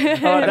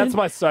 That's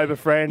my sober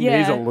friend. Yeah.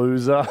 He's a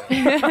loser.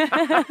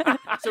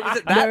 So was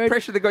it that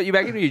pressure that got you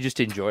back in, or you just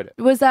enjoyed it?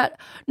 Was that?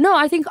 No,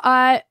 I think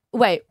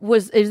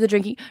is the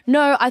drinking?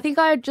 No, I think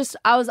I felt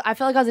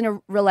like I was in a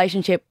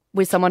relationship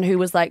with someone who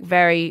was like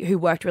who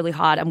worked really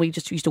hard, and we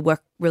just used to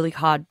work really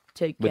hard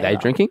together. Were they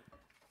drinking?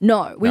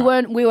 No, we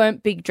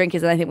weren't big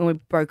drinkers, and I think when we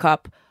broke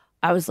up,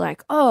 I was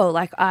like, oh,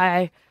 like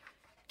I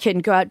can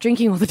go out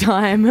drinking all the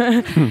time,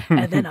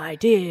 and then I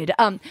did.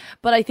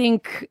 But I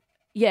think,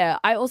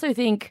 I also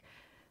think,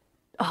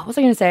 what was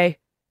I going to say?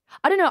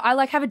 I don't know. I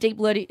like have a deep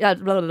can't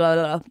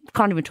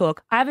even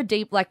talk. I have a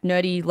deep like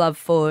nerdy love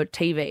for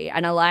TV,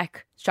 and I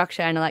like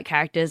structure, and I like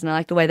characters, and I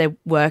like the way they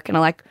work, and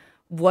I like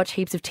watch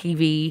heaps of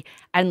TV,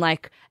 and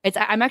like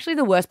I'm actually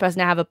the worst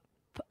person to have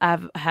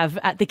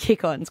at the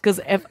kick-ons,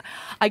 because if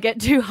I get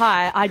too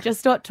high, I just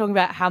start talking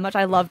about how much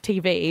I love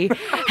TV.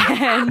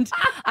 And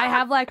I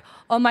have like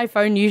on my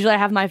phone, usually I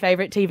have my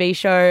favorite TV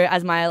show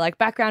as my like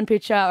background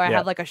picture, or I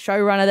have like a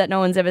showrunner that no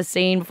one's ever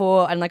seen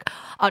before, and like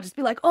I'll just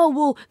be like, oh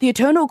well, the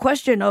eternal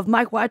question of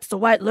Mike White's The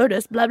White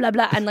Lotus, blah blah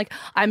blah, and like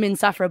I'm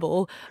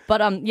insufferable. But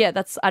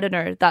that's, I don't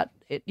know,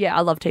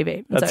 I love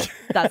TV. So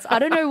that's I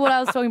don't know what I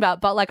was talking about,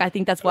 but like I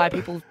think that's why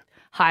people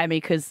hire me,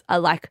 because I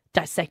like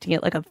dissecting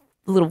it like a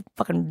little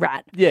fucking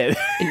rat in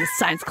the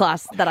science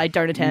class that I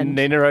don't attend.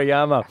 Nina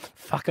Oyama,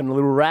 fucking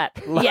little rat.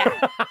 Yeah.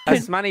 A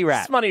smunny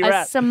rat. A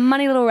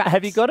smunny little rat.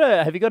 Have you got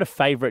a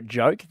favourite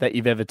joke that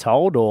you've ever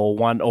told, or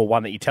one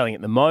that you're telling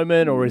at the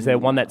moment, or is there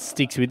one that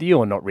sticks with you,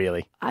 or not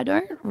really? I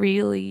don't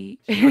really.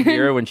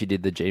 Hero when she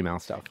did the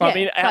Gmail stuff. I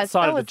mean,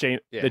 outside of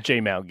the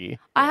Gmail gear.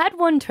 I had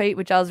one tweet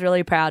which I was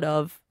really proud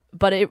of,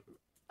 but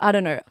I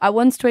don't know. I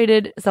once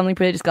tweeted something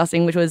pretty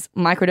disgusting, which was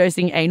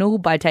microdosing anal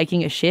by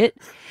taking a shit.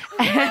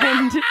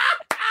 And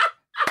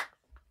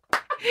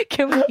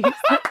can we use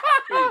that?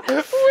 We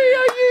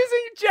are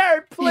using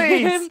Jared,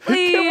 please.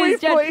 Please,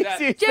 Can we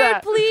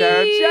Jared. please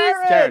use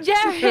Jared, that? please.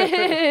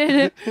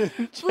 Jared.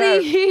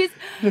 Please.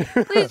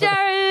 Please,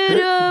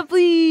 Jared.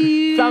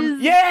 Please.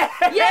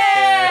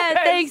 Yeah.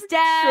 Thanks,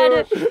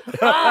 Dad.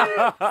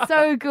 Oh,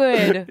 so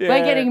good. Yeah.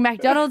 We're getting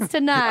McDonald's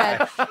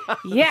tonight.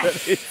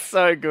 Yes. It's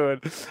so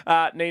good.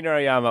 Nina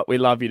Oyama, we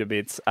love you to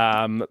bits.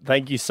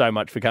 Thank you so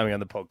much for coming on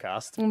the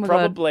podcast. Oh my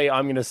Probably,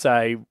 I'm going to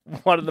say,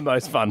 one of the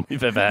most fun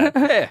we've ever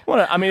had.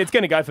 I mean, it's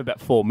going to go for about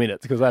 4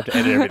 minutes because I have to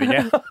edit everything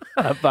out.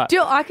 But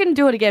I can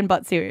do it again,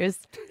 but serious.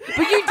 But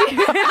you did.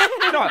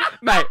 No,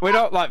 mate, we're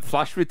not like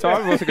flush with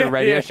time. We're also got a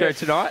radio show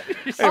tonight.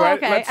 Oh,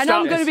 okay. And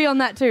I'm going to be on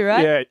that too,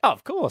 right? Yeah. Oh,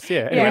 of course.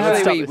 Yeah. Anyway,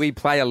 let's stop Usually this. we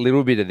play a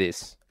little bit of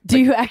this. Do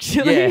you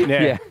actually?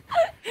 Yeah.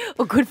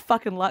 Well, good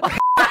fucking luck.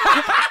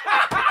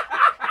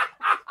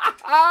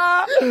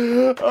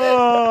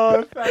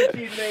 Oh, thank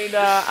you,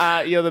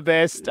 Nina. You're the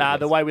best.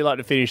 The way we like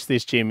to finish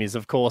this, Jim, is,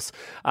 of course,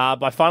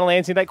 by finally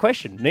answering that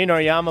question. Nina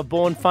Oyama,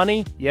 born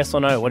funny? Yes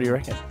or no? What do you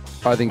reckon?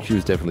 I think she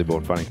was definitely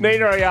born funny.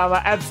 Nina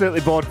Oyama, absolutely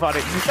born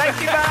funny.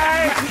 Thank you,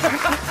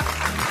 mate.